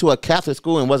 So you went to a Catholic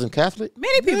school and wasn't Catholic?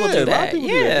 Many people Yeah, do a lot of that. people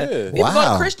do Yeah. that, yeah. People go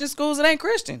Wow. to Christian schools that ain't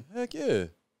Christian. Heck yeah.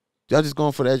 Y'all just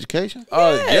going for the education?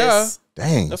 Yes. Yeah.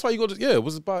 Dang. That's why you go to it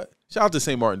was about shout out to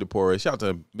St. Martin de Porres. Shout out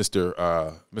to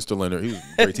Mr. Leonard. He was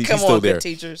a great teacher. Come He's still on, good there.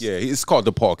 teachers. Yeah, it's called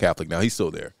DePaul Catholic now. He's still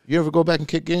there. You ever go back and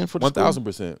kick in for the school?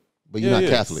 1,000%. But you're not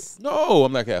Catholic. No,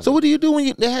 I'm not Catholic. So what do you do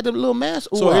when they had the little mass?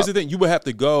 So here's the thing: you would have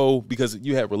to go because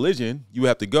you had religion. You would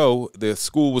have to go. The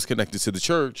school was connected to the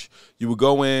church. You would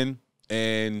go in,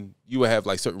 and you would have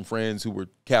like certain friends who were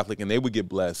Catholic, and they would get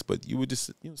blessed, but you would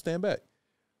just stand back.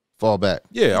 Fall back.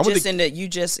 Yeah, I went Just to,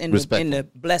 in the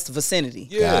blessed vicinity.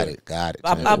 yeah. Got it.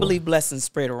 I believe blessings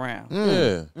spread around.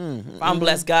 Yeah, If I'm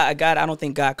blessed, God, I don't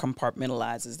think God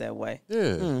compartmentalizes that way.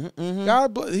 yeah.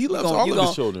 God, He loves all of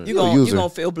His children. You're gonna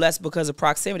feel blessed because of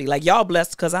proximity. Like y'all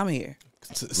blessed because I'm here.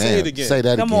 Say it again. Say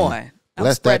that Come again. on. I'm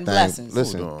Bless that spreading thing. blessings.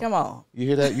 Listen, Come on. you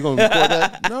hear that? You gonna record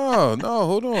that? No,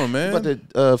 hold on, man. You about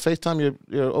to FaceTime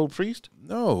your old priest?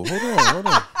 No, hold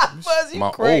on. Buzz, you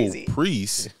My crazy. old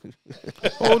priest.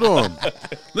 Hold on.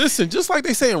 Listen, just like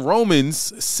they say in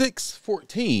Romans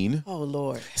 6:14, Oh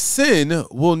Lord. sin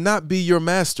will not be your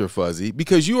master, Fuzzy,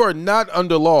 because you are not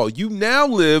under law. You now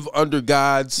live under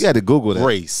God's You had to Google that.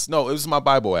 grace. No, it was my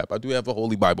Bible app. I do have a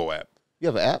Holy Bible app. You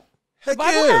have an app? Heck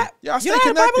Bible yeah. app? Yeah, I You stay don't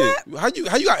have a Bible connected.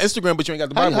 How you got Instagram, but you ain't got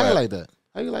the How you Bible app? like that?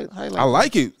 How you like I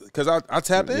like it because I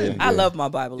tap in. Yeah. I love my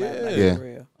Bible app. Like, Yeah. for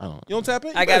real. I don't. You don't tap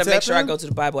in? I gotta make sure I in? go to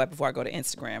the Bible app before I go to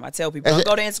Instagram. I tell people don't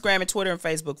go to Instagram and Twitter and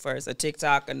Facebook first, or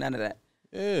TikTok, or none of that.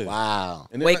 Yeah. Wow.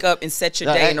 And then Wake up and set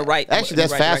your day in the right. Actually, in the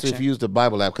that's right faster direction. if you use the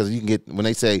Bible app because you can get when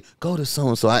they say go to so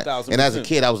and so. And as a 1000%.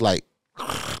 kid, I was like,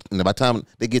 and by the time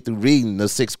they get through reading the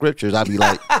 6 scriptures, I'd be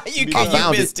like, you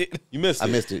found missed it. You missed it. I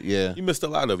missed it. Yeah. You missed a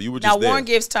lot of it. You were Now just there. Warren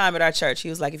gives time at our church. He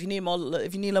was like, if you need a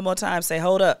little more time, say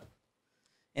hold up,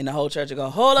 and the whole church will go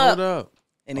hold up. Hold up.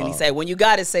 And then he say, when you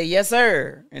got it, say yes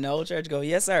sir, and the whole church go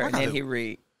yes sir, and then he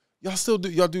read.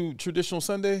 Y'all do traditional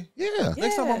Sunday? Yeah.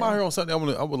 Next time I'm Yeah. out here on Sunday,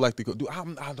 I would like to go.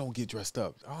 I don't get dressed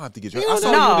up. I don't have to get dressed. You I don't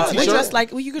saw know. you No, in they the t-shirt. dress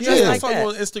like you could dress Yeah, I like saw you that.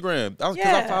 on Instagram because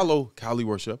Yeah. I follow Cali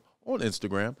Worship on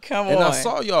Instagram. Come and I on.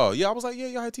 saw y'all. Yeah, I was like, yeah,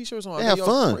 y'all had t-shirts on. They I have think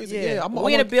y'all fun. crazy. Yeah, I'm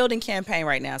we're in a building campaign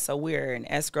right now, so we're in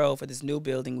escrow for this new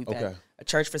building. We've Okay. had a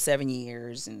church for 7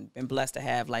 years and been blessed to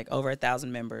have like over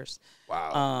 1,000 members.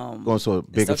 Wow. Going to a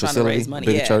bigger Still trying to facility, raise money.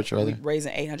 bigger Yeah, church, rather. we're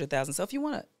raising 800,000. So if you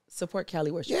want to support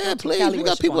Cali Worship, Yeah, go to please. Cali We got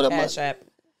Worship people on that Cash App.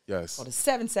 Yes. Go to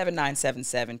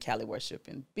 77977 Cali Worship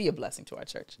and be a blessing to our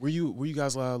church Where you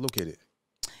guys located?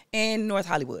 in North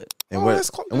Hollywood. And, Oh, where, that's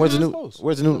close. and where's the That's new close.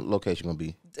 where's the new location gonna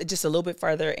be? Just a little bit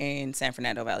further in San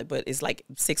Fernando Valley, but it's like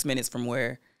 6 minutes from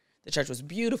where the church was.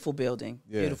 Beautiful building,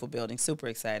 Yeah. beautiful building. Super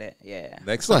excited. Yeah,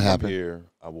 Next gonna time I'm happen. here,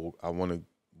 I want to.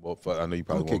 Well, I know you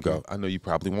probably Okay, won't go. good. I know you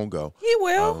probably won't go. he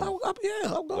will.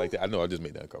 I'll go. Like that. I know. I just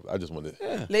made that cover. I just wanted.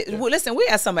 Yeah. Well, listen, we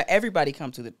had some of everybody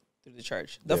come to the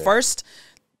church. The first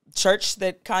church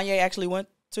that Kanye actually went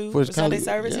to For for his Sunday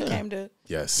Cali- service, yeah.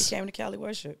 Yes. he came to Cali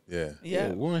Worship. Yeah.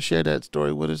 Yeah. Warren shared that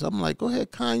story with us. I'm like, go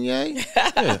ahead, Kanye.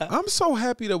 Yeah. I'm so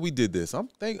happy that we did this. I'm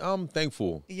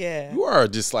thankful. Yeah. You are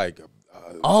just like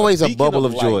Always a beacon bubble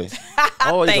of joy. light.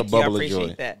 Always a Thank you. I bubble of appreciate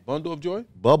joy. that. Bundle of joy.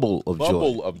 Bubble of joy.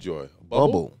 Bubble of joy.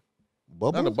 Bubble. Not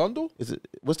a Bubble. bundle. Is it?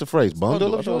 What's the phrase?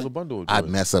 Bundle I of thought it was joy. a bundle of I joy.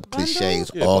 mess up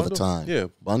cliches Yeah, all the bundle. time. Yeah.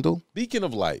 Bundle. Beacon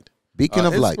of light. Beacon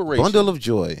of light. inspiration. Bundle of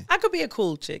joy. I could be a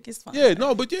cool chick. It's fine. Yeah.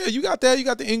 No, but yeah, you got that. You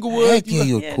got the Inglewood. Heck You yeah, got-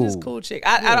 you're Yeah, cool. this cool chick.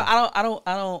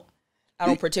 I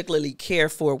don't particularly care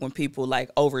for when people like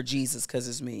over Jesus because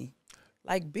it's me.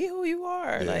 Like, be who you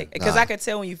are. Yeah. Like, because I can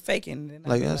tell when you faking. And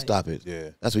Like, I'm yeah, stop it. Yeah.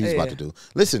 That's what he's about to do.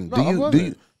 Listen, No, I love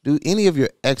do any of your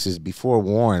exes before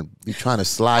Warren be trying to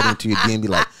slide into your DM and be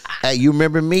like, hey, you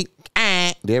remember me?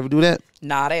 They ever do that?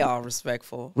 Nah, they all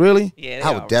respectful. Really? Yeah, they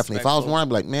I would all definitely. If I was respectful. Warren, I'd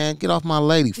be like, man, get off my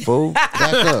lady, fool.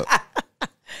 Back up.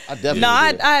 I definitely. No,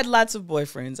 I would. had lots of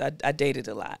boyfriends. I dated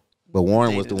a lot. But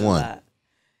Warren was the Dated a one. lot.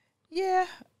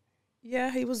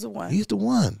 Yeah, he was the one. He's the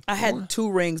one. I had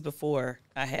 2 rings before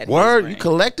I had his Word, you ring.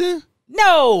 collecting?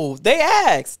 No, they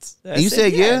asked. I And you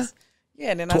said yes.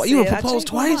 Yeah, and then I said You were I proposed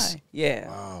changed my twice? mind. Yeah.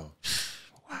 Wow.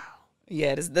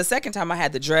 Yeah, the second time I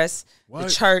had the dress, the What?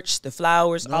 church, the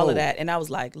flowers, all No. of that, and I was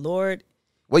like, Lord,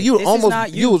 Well, you This is almost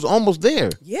not you you. was almost there.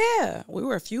 yeah, we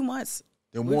were a few months.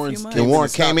 Then We were a Warren few months. And Warren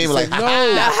stop came in and like, said,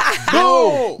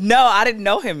 no, no. No, I didn't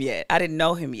know him yet.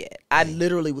 I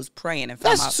literally was praying and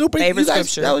found my That's super. favorite You guys,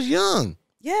 scripture. that was young.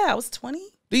 Yeah, I was 20.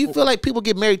 Do you feel like people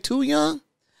get married too young?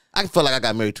 I feel like I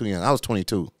got married too young. I was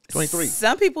 22, 23.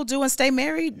 Some people do and stay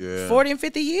married Yeah. 40 and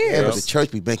 50 years. Yeah, but the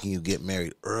church be making you get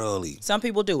married early. Some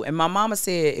people do. And my mama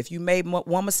said, if you made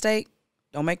one mistake,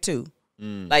 don't make 2.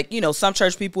 Like, some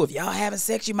church people, if y'all having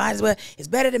sex, you might as well. It's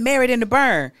better to marry than to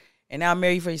burn. And now I'm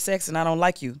married for your sex and I don't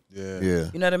like you. Yeah.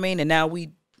 You know what I mean? And now we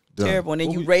Done. terrible. And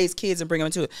then you raise kids and bring them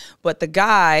into it. But the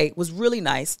guy was really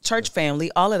nice. Church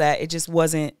family, all of that. It just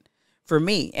wasn't for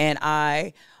me. And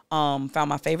I found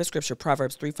my favorite scripture,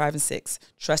 Proverbs 3, 5, and 6.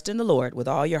 Trust in the Lord with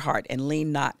all your heart and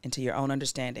lean not into your own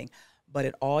understanding, but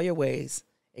in all your ways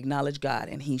acknowledge God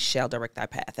and he shall direct thy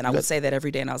path. And I would say that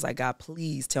every day. And I was like, God,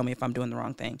 please tell me if I'm doing the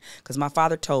wrong thing. Because my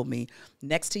father told me,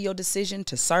 next to your decision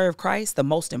to serve Christ, the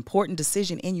most important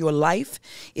decision in your life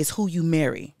is who you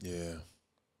marry. Yeah.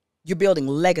 You're building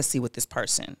legacy with this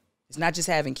person. It's not just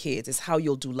having kids. It's how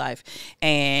you'll do life.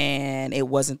 And it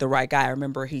wasn't the right guy. I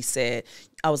remember he said,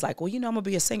 I was like, well, I'm going to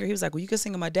be a singer. He was like, well, you can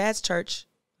sing in my dad's church.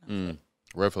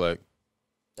 Red flag.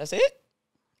 That's it?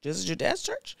 This is your dad's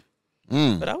church?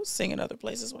 But I was singing other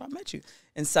places when I met you.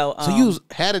 And so So you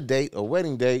had a date, a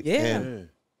wedding date. Yeah. And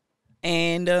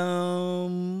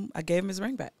and I gave him his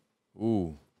ring back.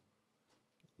 Ooh.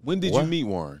 When did What? you meet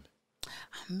Warren?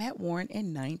 I met Warren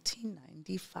in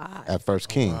 1995. at First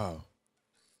King. Wow.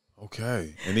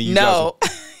 Okay. And then you No,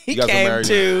 he you guys were came married?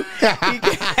 to. He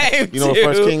came You know what to-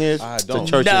 First King is? I The don't.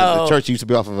 church. No. The church used to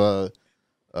be off of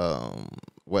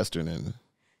Western and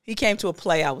He came to a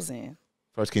play I was in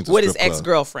First King's a with his strip club.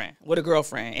 ex-girlfriend. With a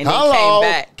girlfriend, and Hello. he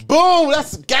came back. Boom,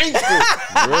 that's gangster.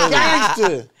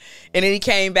 Gangster. And then he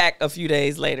came back a few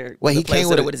days later. Wait, to he play came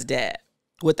Sutter with with his dad,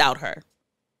 without her.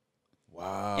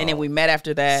 Wow. And then we met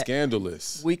after that.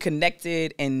 Scandalous. We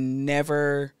connected and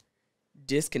never Wait,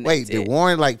 disconnected. did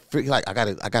Warren like I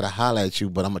gotta holler at you,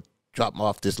 but I'm gonna drop him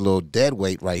off this little dead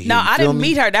weight right here. No, You I feel didn't me?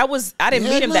 meet her. I didn't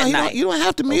meet him that you night. Don't, you don't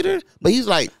have to meet her, but he's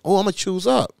like, oh, I'm gonna choose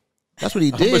up. That's what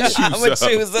he did. I'm gonna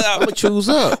choose I'm up. gonna choose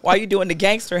up Why you doing the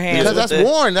gangster hands? because with that's the-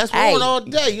 Warren. That's Hey. Warren all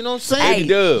day. You know what I'm saying? Hey,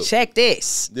 Dub. check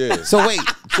this. Yeah. So wait,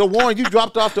 so Warren, you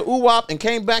dropped off the UWAP and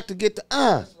came back to get the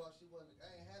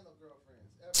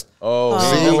Oh,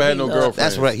 See? he never had no Look, girlfriend.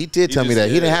 That's right. He did tell me that.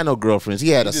 He didn't have no girlfriends. He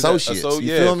had He just had associates.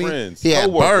 You yeah, feel me? friends. He had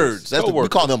Co-workers. birds. That's what we Co-workers.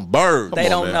 call them birds. They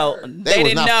on, don't man. know. They was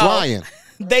didn't not know. flying.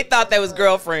 They thought they was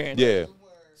girlfriend. Yeah.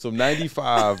 So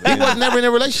 95. He was never in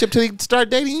a relationship till he started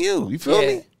dating you. You feel Yeah.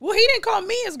 me? Well, he didn't call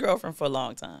me his girlfriend for a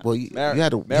long time. Well, you Mar-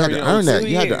 had to married in earn that. 2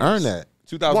 You had to years. earn that.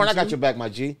 2002? Warren, I got your back, my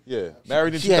G. Yeah.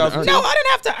 Married in She had to earn 2002. No, I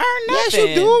didn't have to earn Yes, nothing.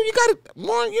 you do. You got to,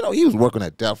 Warren. You know, he was working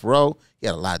at Death Row. He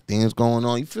had a lot of things going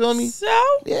on. You feel me? So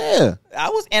Yeah. I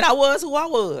was who I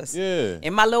was. Yeah.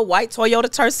 In my little white Toyota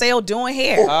Tercel doing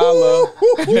hair, Holla.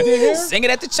 You did hair?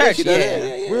 singing at the church.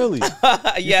 Yeah, Really?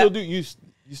 yeah. You still do you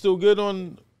still good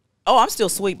on Oh, I'm still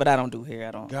sweet, but I don't do hair.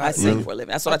 I don't. I sing Really? for a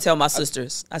living. That's what I tell my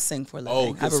sisters. I sing for a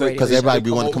living. I have a radio Because show. everybody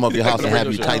be wanting to come up to your house and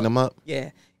have you tighten them up.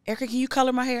 Yeah, Erica, can you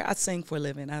color my hair? I sing for a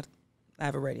living. I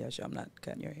have a radio show. I'm not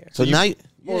cutting your hair. So now,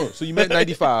 So you met in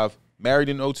 95, married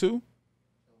in 02?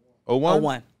 01?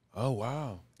 01. Oh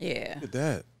wow. Yeah. Look at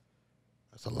that.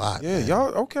 that's a lot. Yeah, man. y'all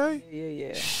okay.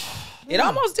 Yeah. It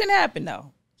almost didn't happen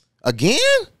though. Again?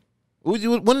 Was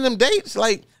you one of them dates?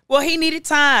 Like, Well, he needed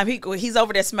time. He's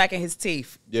over there smacking his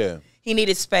teeth. Yeah. He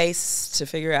needed space to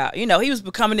figure out. You know, he was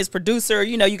becoming his producer.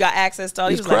 You know, you got access to all.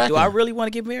 He He's was like, "Do I cracking. really want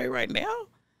to get married right now?"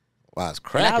 wow, it's And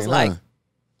cracking. I was like, huh?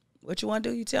 "What you want to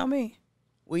do? You tell me.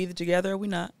 We either together or we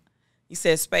not." He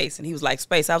said space, and he was like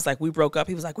space. I was like, "We broke up."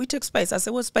 He was like, "We took space." I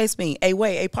said, "What space mean? A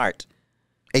way, a part.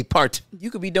 A part.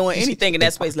 You could be doing anything in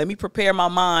that space. Let me prepare my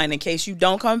mind in case you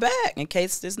don't come back. In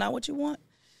case it's not what you want."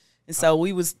 And so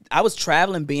I was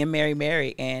traveling, being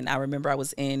Mary, and I remember I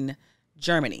was in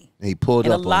Germany And he pulled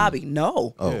in a up on lobby. you.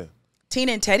 No. Oh. Yeah.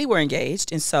 Tina and Teddy were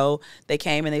engaged, and so they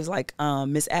came and they was like,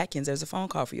 Miss Atkins, there's a phone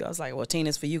call for you. I was like, well,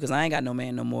 Tina's for you because I ain't got no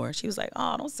man no more. She was like,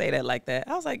 oh, don't say that like that.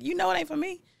 I was like, you know it ain't for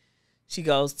me. She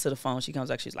goes to the phone. She comes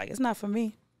back. She's like, it's not for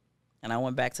me. And I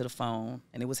went back to the phone,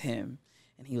 and it was him.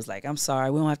 And he was like, I'm sorry,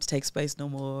 we don't have to take space no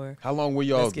more. How long were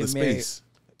y'all Let's the get married. space?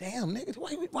 Damn, nigga.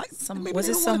 Why maybe Was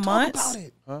they it don't some wanna talk months? about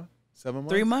it. Huh? 7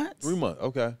 months? 3 months? 3 months.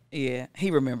 Okay. Yeah,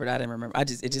 he remembered. I didn't remember.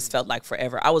 It just felt like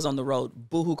forever. I was on the road,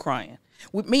 boohoo crying.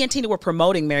 Me and Tina were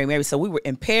promoting Mary Mary, so we were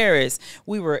in Paris.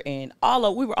 We were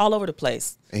all over the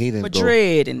place. And he didn't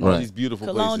Madrid and All these beautiful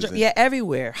Cologne, places. yeah,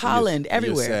 everywhere. Holland, You're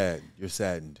everywhere. sad. You're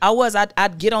saddened.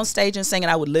 I'd get on stage and sing, and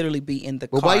I would literally be in the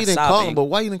But car why you didn't call him? sobbing. But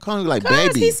why you didn't call him like Because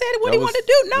baby? he said what That he was- wanted to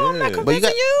do. No, I'm not yeah. convincing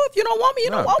But you. If you don't want me, you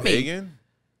don't want me. Begging.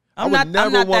 I'm not never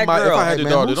that want my. girl. If I had Hey, a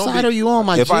man, daughter, whose don't side be. are you on,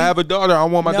 my If G? I have a daughter, I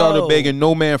want my daughter No. begging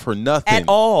no man for nothing At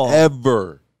all.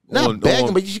 ever. Not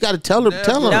begging, but you got to tell him.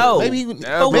 Tell him. No. Maybe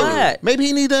Never. For what? Maybe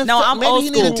he need that. No, I'm maybe old he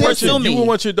school. need attention. Pursue me. You would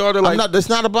want your daughter like. I'm not. It's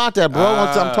not about that, bro.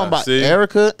 I'm talking about see?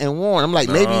 Erica and Warren. I'm like,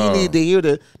 maybe he No. needed to hear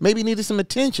the. Maybe he needed some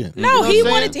attention. No, You know what he I'm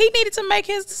saying? wanted. He needed to make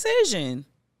his decision.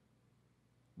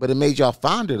 But it made y'all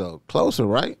fonder though, closer,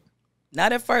 right?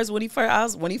 Not at first. When he You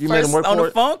made him first work on for the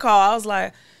it? phone call, I was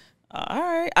like, all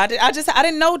right. I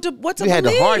didn't know what to You had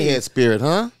believe. the hard head spirit,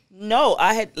 huh? No,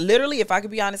 I had literally, if I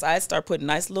could be honest, I had started putting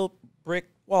nice little brick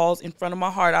walls in front of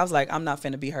my heart. I was like, I'm not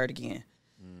finna be hurt again.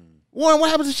 Warren, what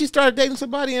happens if she started dating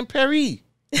somebody in Paris?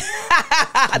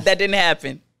 That didn't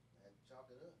happen.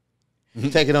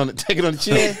 Take it on the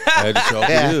chin. I had to chalk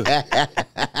it up.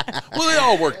 Well, it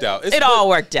all worked out. It all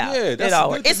worked out. Yeah, It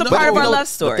all worked. It's a no, part of our no, love The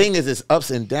story. thing is, it's ups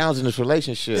and downs in this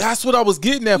relationship. That's what I was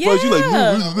getting at first. You like,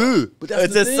 Yeah. but that's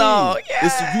It's the a thing. song. Yeah.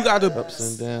 It's, you got to. Ups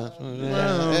and downs.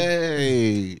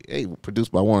 Hey,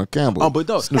 produced by Warryn Campbell. Oh, but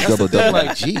no, Snoop that's the Double thing. Double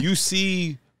Like, G. you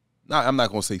see, I'm not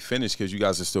gonna say finished because you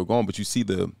guys are still going, but you see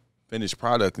the finished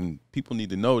product, and people need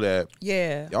to know that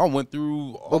Yeah. y'all went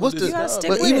through all But what's this the? gotta stuff. stick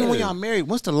But with even it. when y'all married,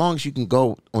 what's the longest you can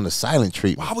go on the silent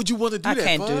treatment? Why would you want to do I that?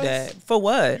 can't do Fuzz? that. For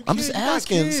what? I'm just You got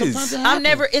asking. kids. Sometimes it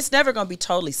happens. It's never gonna be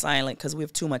totally silent because we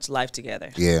have too much life together.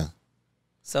 Yeah.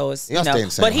 So it's Y'all stay in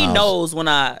the same but he house. knows when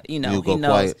You he go knows.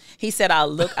 quiet. He said I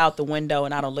look out the window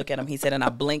and I don't look at him. He said and I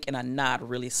blink and I nod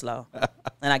really slow,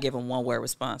 and I give him 1-word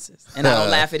responses, and I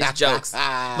don't laugh at his jokes. But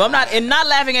I'm not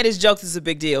laughing at his jokes is a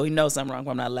big deal. He knows something wrong.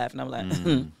 But I'm not laughing. I'm like,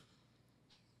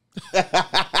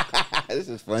 This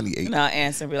is funny. and I'll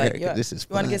answer and be like, Erica, this is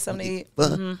you want to funny. get something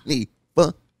to eat?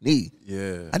 Funny.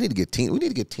 Yeah. I need to get Tina. We need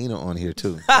to get Tina on here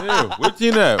too. Yeah. Where's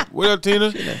Tina at? What up,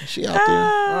 Tina? She out there.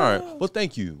 All right. Well,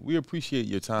 thank you. We appreciate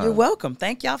your time. You're welcome.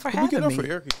 Thank y'all for Can we get having up me.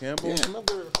 for Erica Campbell?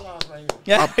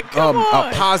 Yeah, come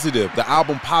on. Positive. The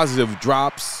album Positive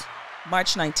drops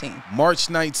March 19th. March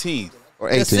 19th. Or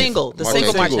The 18th. single March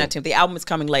March single. 19th. The album is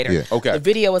coming later. Yeah. Okay. The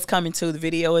video is coming too. The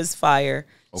video is fire.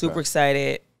 Okay. Super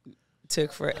excited.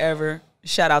 Took forever.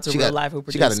 Shout out to Real Life who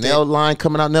She produced got a nail it. line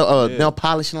coming out. Nail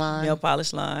polish line. Nail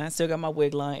polish line. Still got my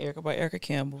wig line. Erica by Erica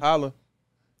Campbell. Holla.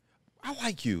 I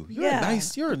like you. You're Yeah. a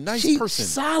nice She person.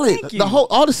 solid. Thank you.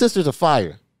 All the sisters are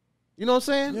fire. You know what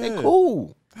I'm saying? Yeah. They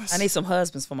cool. I need some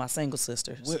husbands for my single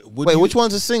sisters. What Wait, do which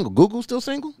one's a single? Google still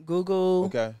single? Google.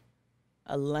 Okay.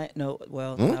 No.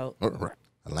 Well, Hmm? no.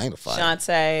 Elena fire.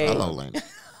 Shantae. Hello, Elena.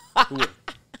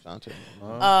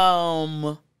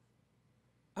 Shantae.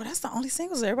 Oh, that's the only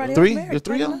singles everybody Three? else married. There's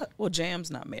three of them? Well,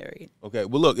 Jam's not married. Okay.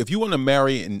 Well, look, if you want to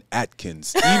marry an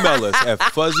Atkins, email us at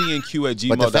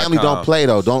fuzzyandq@gmail.com. But the family don't play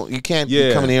though. You can't be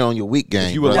Yeah. coming here on your week game.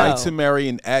 If you would bro. like to marry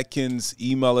an Atkins,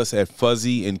 email us at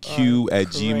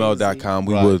fuzzyandq@gmail.com.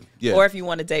 We Right. would. Yeah. Or if you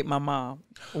want to date my mom.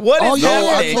 What is Oh, yeah, No, I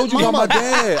happening? told you about my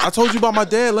dad. I told you about my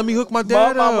dad. Let me hook my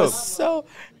dad My up. mama's so.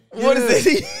 What is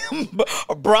it?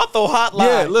 A brothel hotline.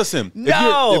 Yeah, listen.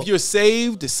 No. If you're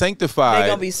saved, sanctified. They're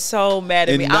gonna be so mad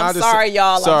at and me. not I'm a- sorry,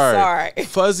 y'all. I'm sorry.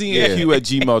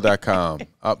 Fuzzyandq@gmail.com.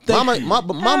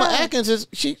 Mama Atkins is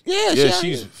she? Yeah, Yeah,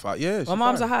 she. she's fine. Yeah, My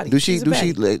mom's a hottie. Do she? She's a Do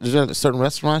she? babe. Is there a certain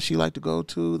restaurant she like to go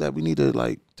to that we need to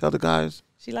like tell the guys?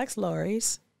 She likes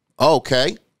Lori's.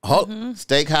 Okay.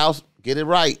 Steakhouse. Get it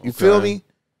right. You feel me?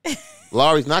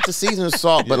 Laurie's not the seasoned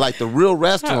salt, but like the real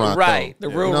restaurant. Right, though.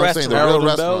 the real You know what I'm saying? restaurant. The real Harold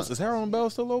and Bell's. restaurant. Is Harold and Bell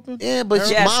still open? Yeah, but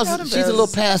Yes, mom's, Harold and she's a little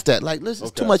Bell's. past that. Like, listen,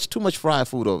 it's too much fried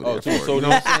food over there. Oh, too much for her, you sodium.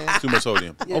 know what I'm saying? Too much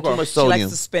sodium. Yeah, Okay. too much She sodium.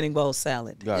 likes the spinning bowl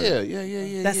salad. Got it.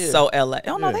 Yeah. That's so LA.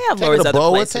 Oh no, Yeah. they have Take her Lori's to other Boa.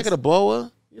 places. Take her to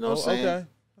Boa. You know what I'm saying? Okay.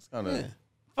 That's kind of.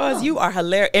 Fuzz, you are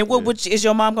hilarious. And what is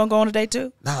your mom gonna go on a date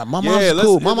too? Nah, my Yeah, mom's let's-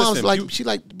 cool. My listen, mom's like you- she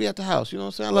like to be at the house. You know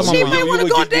what I'm saying? I love She my you- mom. might you want to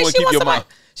would go on a keep- you date. would She keep wants your somebody. mom.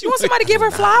 She wants somebody to give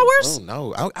her flowers.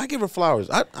 No, I give her flowers.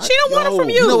 She don't want them from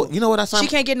you. You know what I saw? She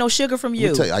can't get no sugar from Let me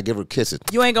you. tell you, I give her kisses.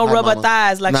 You ain't gonna Hi, rub her mama.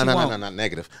 thighs like she No, won't.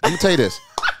 negative. Let me tell you this.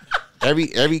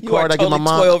 Every You card are I give my totally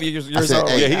mom, 12 years I say, old.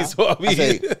 hey, Yeah, he's. I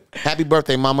say, happy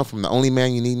birthday, mama, from the only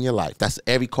man you need in your life. That's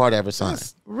every card I ever signed.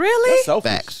 Really? That's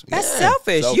selfish. Facts. That's Yeah.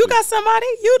 selfish. Selfish. You got somebody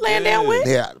you laying down with?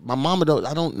 Yeah, my mama don't.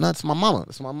 I don't. That's my mama.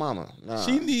 That's my mama. Nah,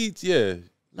 She needs. Yeah.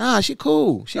 nah, she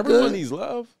cool. She Everyone good. needs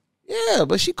love. Yeah,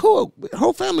 but she cool. Her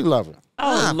whole family love her.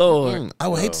 Oh, Lord. I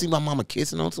would hate to see my mama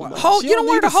kissing on somebody. You don't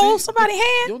want her to hold somebody's hand?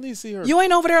 You don't need to see her. You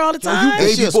ain't over there all the time? And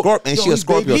she a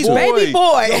Scorpio He's too. baby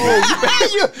boy.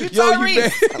 You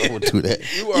Tyrese. I don't do that.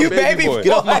 You are You baby baby boy. boy.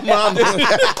 Get off my mom.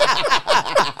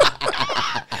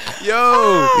 Yo.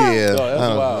 Yeah. Oh,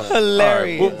 that's wild.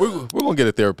 Hilarious. We're gonna get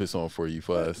a therapist on for you,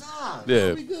 Fuzz.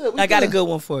 Yeah. I got a good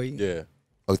one for you. Yeah.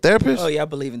 A therapist? Oh, yeah, I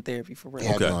believe in therapy for real.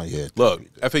 Yeah, Okay. no, yeah. Look,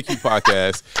 FAQ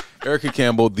podcast. Erica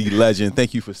Campbell, the legend.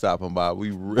 Thank you for stopping by. We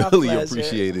really pleasure.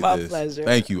 appreciated My this. pleasure.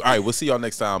 Thank you. All right, we'll see y'all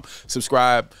next time.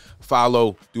 Subscribe,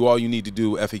 follow, do all you need to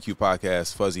do. FAQ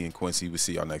podcast, Fuzzy and Quincy. We'll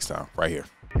see y'all next time right here.